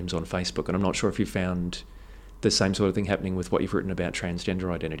in memes on Facebook. And I'm not sure if you found the same sort of thing happening with what you've written about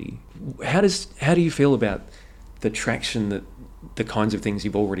transgender identity. How do you feel about the traction that the kinds of things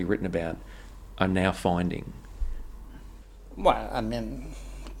you've already written about are now finding? Well, I mean,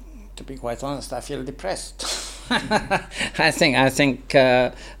 to be quite honest, I feel depressed. I think I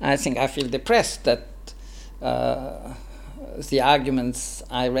feel depressed that the arguments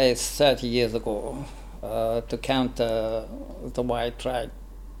I raised 30 years ago to counter the white right,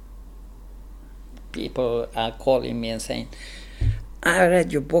 people are calling me and saying, I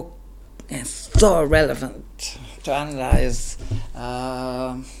read your book, it's so relevant to analyze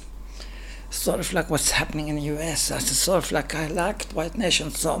sort of like what's happening in the US. I said, sort of like I liked White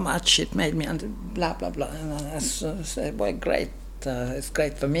Nation so much, it made me blah, blah, blah. And I said, well, great, it's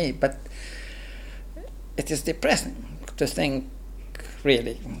great for me, but it is depressing to think,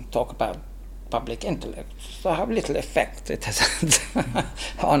 really, talk about public intellect, so how little effect it has had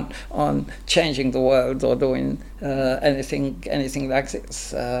on changing the world or doing anything like this.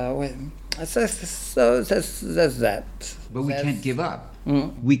 So there's that. But we can't give up.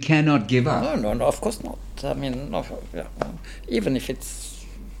 We cannot give up. No, of course not. I mean, no, yeah. Even if it's,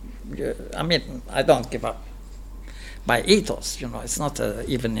 I mean, I don't give up by ethos. You know, it's not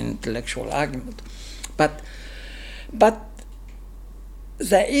even an intellectual argument, but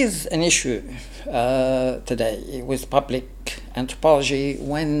there is an issue today with public anthropology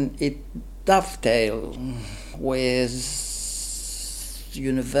when it dovetails with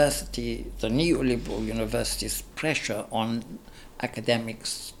the neoliberal universities' pressure on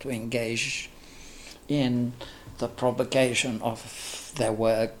academics to engage in the propagation of their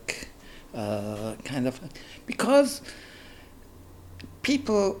work, because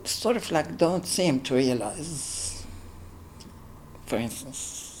people sort of like don't seem to realize, for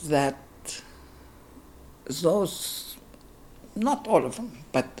instance, that those, not all of them,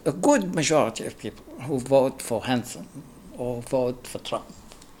 but a good majority of people who vote for Hanson or vote for Trump,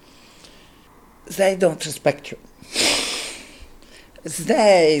 they don't respect you.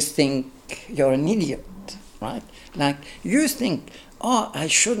 They think you're an idiot, right? Like, you think, oh, I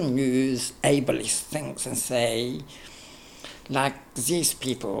shouldn't use ableist things and say, like, these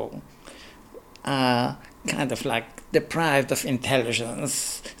people are kind of like deprived of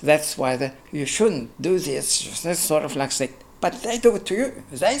intelligence. That's why you shouldn't do this. That's sort of like say, but they do it to you.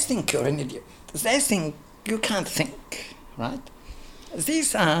 They think you're an idiot. They think you can't think, right?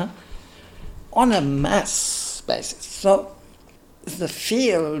 These are on a mass basis. So the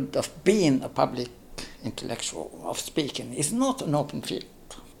field of being a public intellectual, of speaking, is not an open field.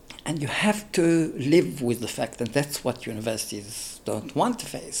 And you have to live with the fact that that's what universities don't want to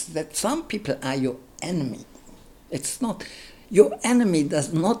face, that some people are your enemy. It's not, your enemy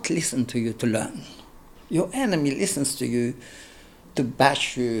does not listen to you to learn. Your enemy listens to you to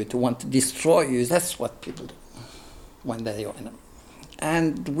bash you, to want to destroy you. That's what people do when they're your enemy.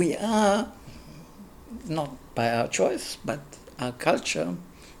 And we are, not by our choice, but our culture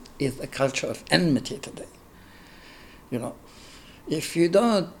is a culture of enmity today. You know, if you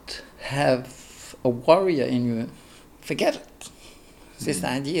don't have a warrior in you, forget it. This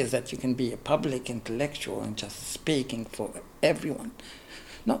idea is that you can be a public intellectual and just speaking for everyone.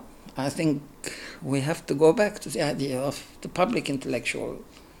 No, I think we have to go back to the idea of the public intellectual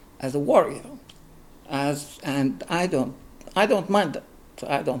as a warrior. And I don't mind it.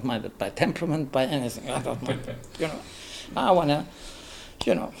 I don't mind it by temperament, by anything. I don't mind it. You know, I wanna,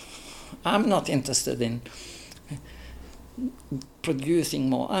 you know, I'm not interested in producing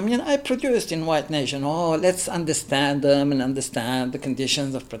more. I mean, I produced in White Nation. Oh, let's understand them and understand the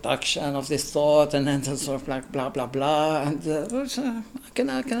conditions of production of this thought, and then sort of like blah blah blah. And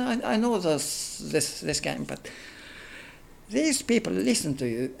I know this game, but these people listen to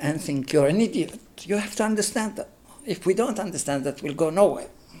you and think you're an idiot. You have to understand that. If we don't understand that, we'll go nowhere.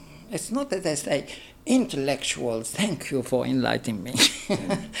 It's not that they say, intellectuals, thank you for enlightening me.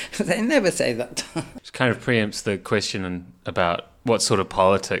 They never say that. It kind of preempts the question about what sort of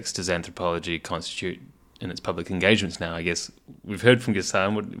politics does anthropology constitute in its public engagements now. I guess we've heard from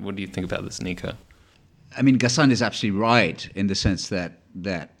Ghassan. What do you think about this, Niko? I mean, Ghassan is absolutely right in the sense that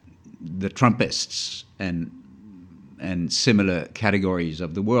the Trumpists and similar categories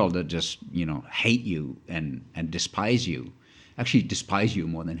of the world that just, you know, hate you and despise you, actually despise you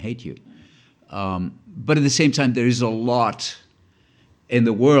more than hate you. But at the same time, there is a lot in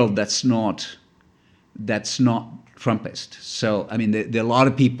the world that's not Trumpist. So, I mean, there are a lot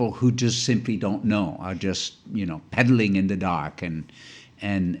of people who just simply don't know, are just, you know, peddling in the dark and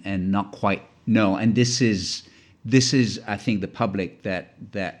not quite know. And this is, I think, the public that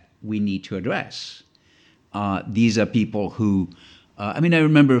we need to address. These are people who, I mean, I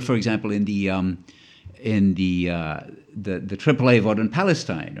remember, for example, in the AAA vote on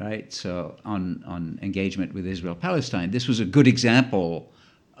Palestine, right? So on engagement with Israel-Palestine, this was a good example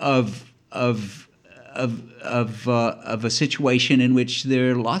of a situation in which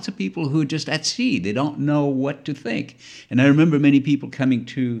there are lots of people who are just at sea. They don't know what to think. And I remember many people coming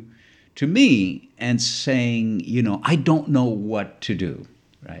to me and saying, you know, I don't know what to do,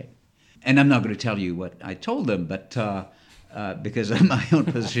 right? And I'm not going to tell you what I told them, but because of my own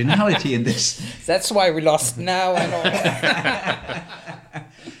positionality in this. That's why we lost now. I know.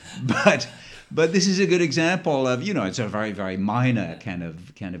 But this is a good example of, you know, it's a very, very minor kind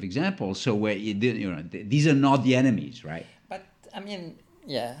of example. So where you know, these are not the enemies, right? But I mean,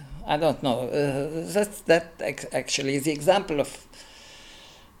 yeah, I don't know. Actually the example of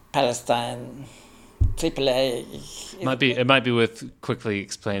Palestine. AAA. It might be worth quickly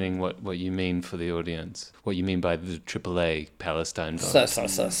explaining what you mean for the audience. What you mean by the AAA Palestine vote. So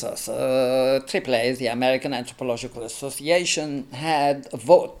AAA, the American Anthropological Association, had a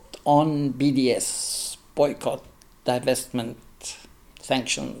vote on BDS, boycott, divestment,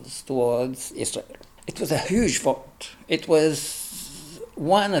 sanctions towards Israel. It was a huge vote. It was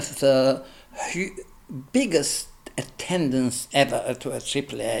one of the biggest attendance ever to a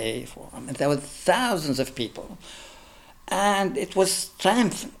AAA forum. And there were thousands of people. And it was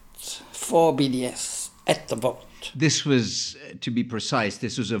triumphant for BDS at the vote. This was, to be precise,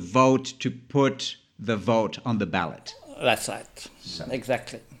 this was a vote to put the vote on the ballot. That's right. So.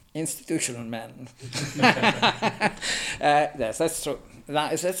 Exactly. Institutional man. Yes, that's true.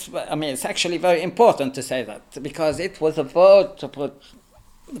 I mean, it's actually very important to say that, because it was a vote to put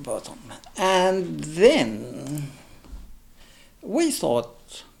the vote on. And then we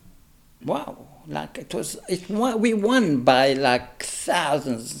thought, wow, like we won by like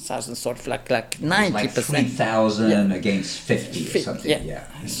thousands, sort of like 90%. Like 3,000 against 50 or something. Yeah.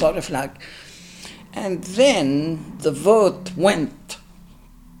 Sort of like. And then the vote went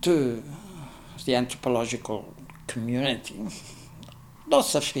to the anthropological community.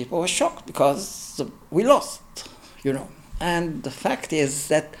 Lots of people were shocked because we lost, you know. And the fact is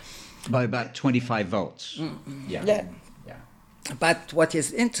that... By about 25 votes. Yeah. But what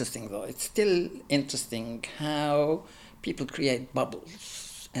is interesting, though, it's still interesting how people create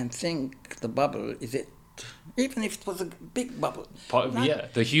bubbles and think the bubble is it, even if it was a big bubble. Yeah,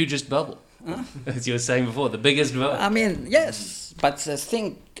 the hugest bubble. As you were saying before, the biggest bubble. I mean, yes, but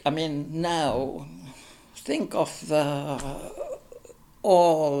now, think of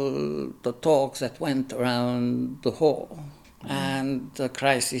all the talks that went around the hall and the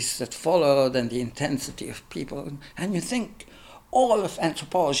crisis that followed and the intensity of people, and you think all of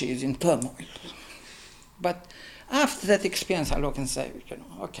anthropology is in turmoil. But after that experience, I look and say,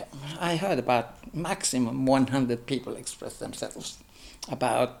 okay, I heard about maximum 100 people express themselves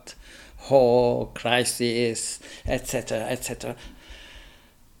about war, crisis, etc., etc.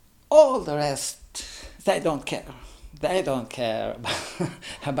 All the rest, they don't care. They don't care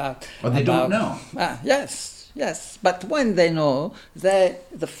about. Well, they don't know. Yes. But when they know,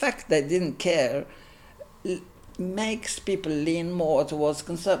 the fact they didn't care makes people lean more towards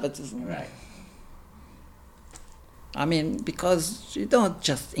conservatism. Right. I mean, because you don't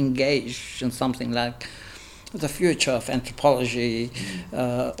just engage in something like the future of anthropology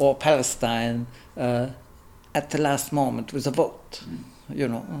or Palestine at the last moment with a vote.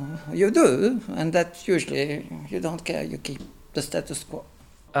 You do, and that usually you don't care, you keep the status quo.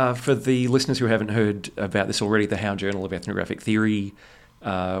 For the listeners who haven't heard about this already, the How Journal of Ethnographic Theory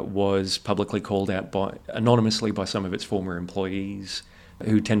was publicly called out anonymously by some of its former employees,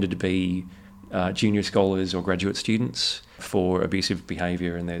 who tended to be junior scholars or graduate students, for abusive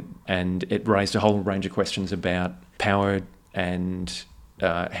behaviour, and it raised a whole range of questions about power and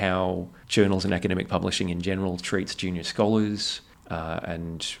how journals and academic publishing in general treats junior scholars,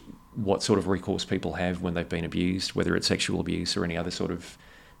 and what sort of recourse people have when they've been abused, whether it's sexual abuse or any other sort of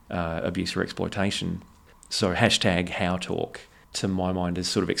abuse or exploitation. So #HowTalk, to my mind, has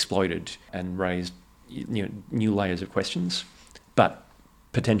sort of exploded and raised new layers of questions, but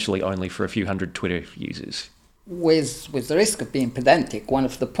potentially only for a few hundred Twitter users. With the risk of being pedantic, one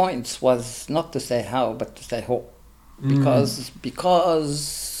of the points was not to say how, but to say how. Because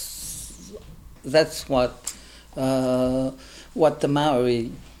that's what the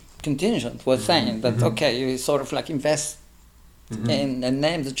Maori contingent was saying, that okay, you sort of like invest in and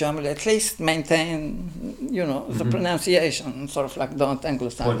name the journal, at least maintain, the pronunciation, sort of like don't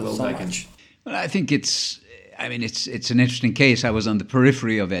anglicize it so much. Well, I think it's an interesting case. I was on the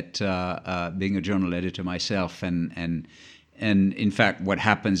periphery of it, being a journal editor myself, and in fact, what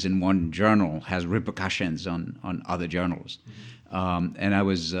happens in one journal has repercussions on other journals. And I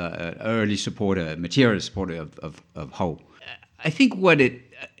was an early supporter, material supporter of Ho. I think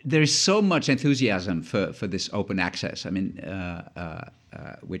there is so much enthusiasm for this open access.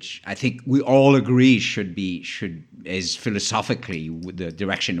 Which I think we all agree is philosophically the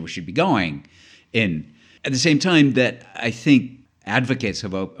direction we should be going in. At the same time, that I think advocates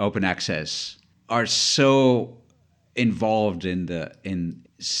of open access are so involved in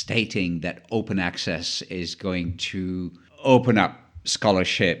stating that open access is going to open up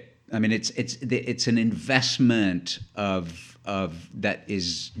scholarship. I mean, it's an investment of that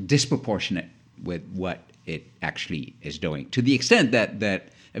is disproportionate with what it actually is doing. To the extent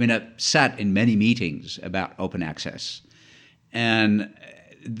that I've sat in many meetings about open access, and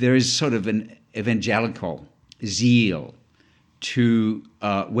there is sort of an evangelical zeal to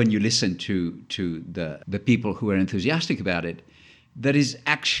when you listen to the people who are enthusiastic about it, that is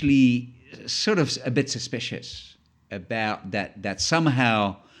actually sort of a bit suspicious about that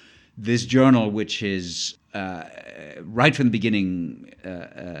somehow this journal, which is right from the beginning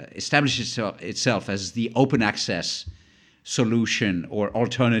establishes itself as the open access solution or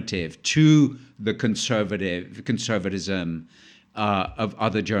alternative to the conservatism of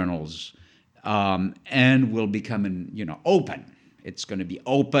other journals, and will become open. It's going to be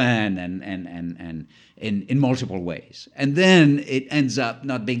open and in multiple ways, and then it ends up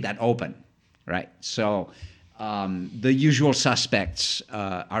not being that open, right? So the usual suspects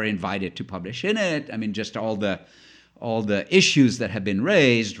are invited to publish in it. I mean, just all the issues that have been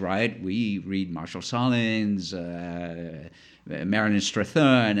raised, right? We read Marshall Salins, Marilyn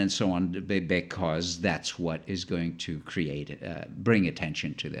Strathern, and so on, because that's what is going to bring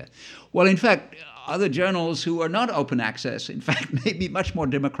attention to that. Well, in fact, other journals who are not open access, in fact, may be much more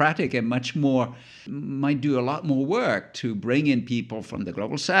democratic and might do a lot more work to bring in people from the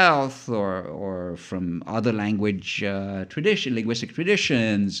Global South or from other linguistic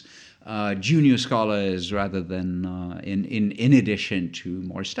traditions, junior scholars rather than in addition to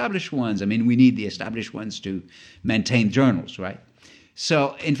more established ones. I mean, we need the established ones to maintain journals, right?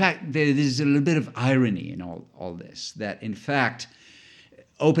 So, in fact, there is a little bit of irony in all this, that in fact,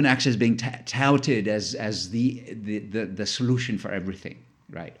 open access being touted as the solution for everything,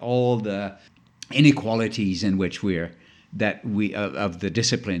 right? All the inequalities in which of the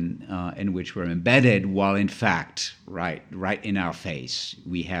discipline in which we're embedded, while in fact, right in our face,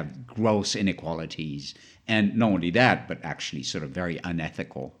 we have gross inequalities, and not only that, but actually sort of very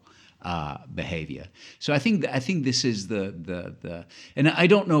unethical behavior. So I think this is the and I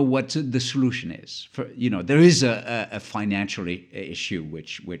don't know what the solution is. For there is a financial issue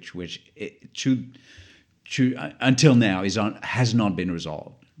which until now has not been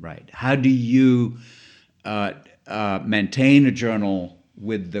resolved. Right? How do you maintain a journal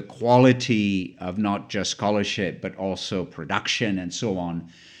with the quality of not just scholarship but also production and so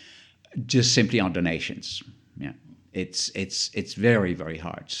on, just simply on donations? Yeah, it's very, very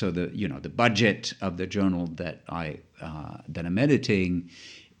hard. So the budget of the journal that I'm editing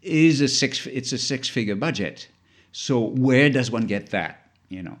is a six-figure budget. So where does one get that?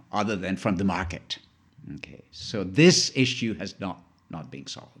 Other than from the market. Okay, so this issue has not being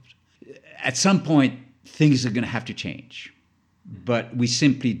solved. At some point, things are going to have to change, but we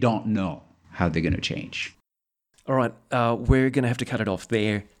simply don't know how they're going to change. All right, we're going to have to cut it off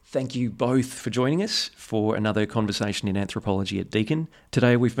there. Thank you both for joining us for another conversation in anthropology at Deakin.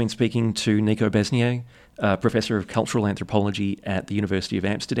 Today we've been speaking to Niko Besnier, Professor of Cultural Anthropology at the University of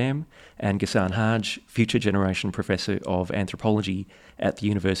Amsterdam, and Ghassan Hage, Future Generation Professor of Anthropology at the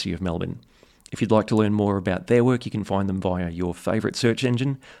University of Melbourne. If you'd like to learn more about their work, you can find them via your favourite search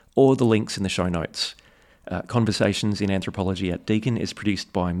engine or the links in the show notes. Conversations in Anthropology at Deakin is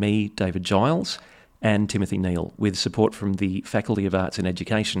produced by me, David Giles, and Timothy Neal, with support from the Faculty of Arts and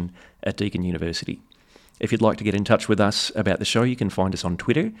Education at Deakin University. If you'd like to get in touch with us about the show, you can find us on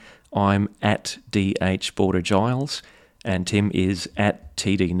Twitter. I'm at DHBorderGiles, and Tim is at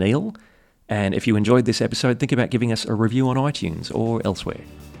TDNeal. And if you enjoyed this episode, think about giving us a review on iTunes or elsewhere.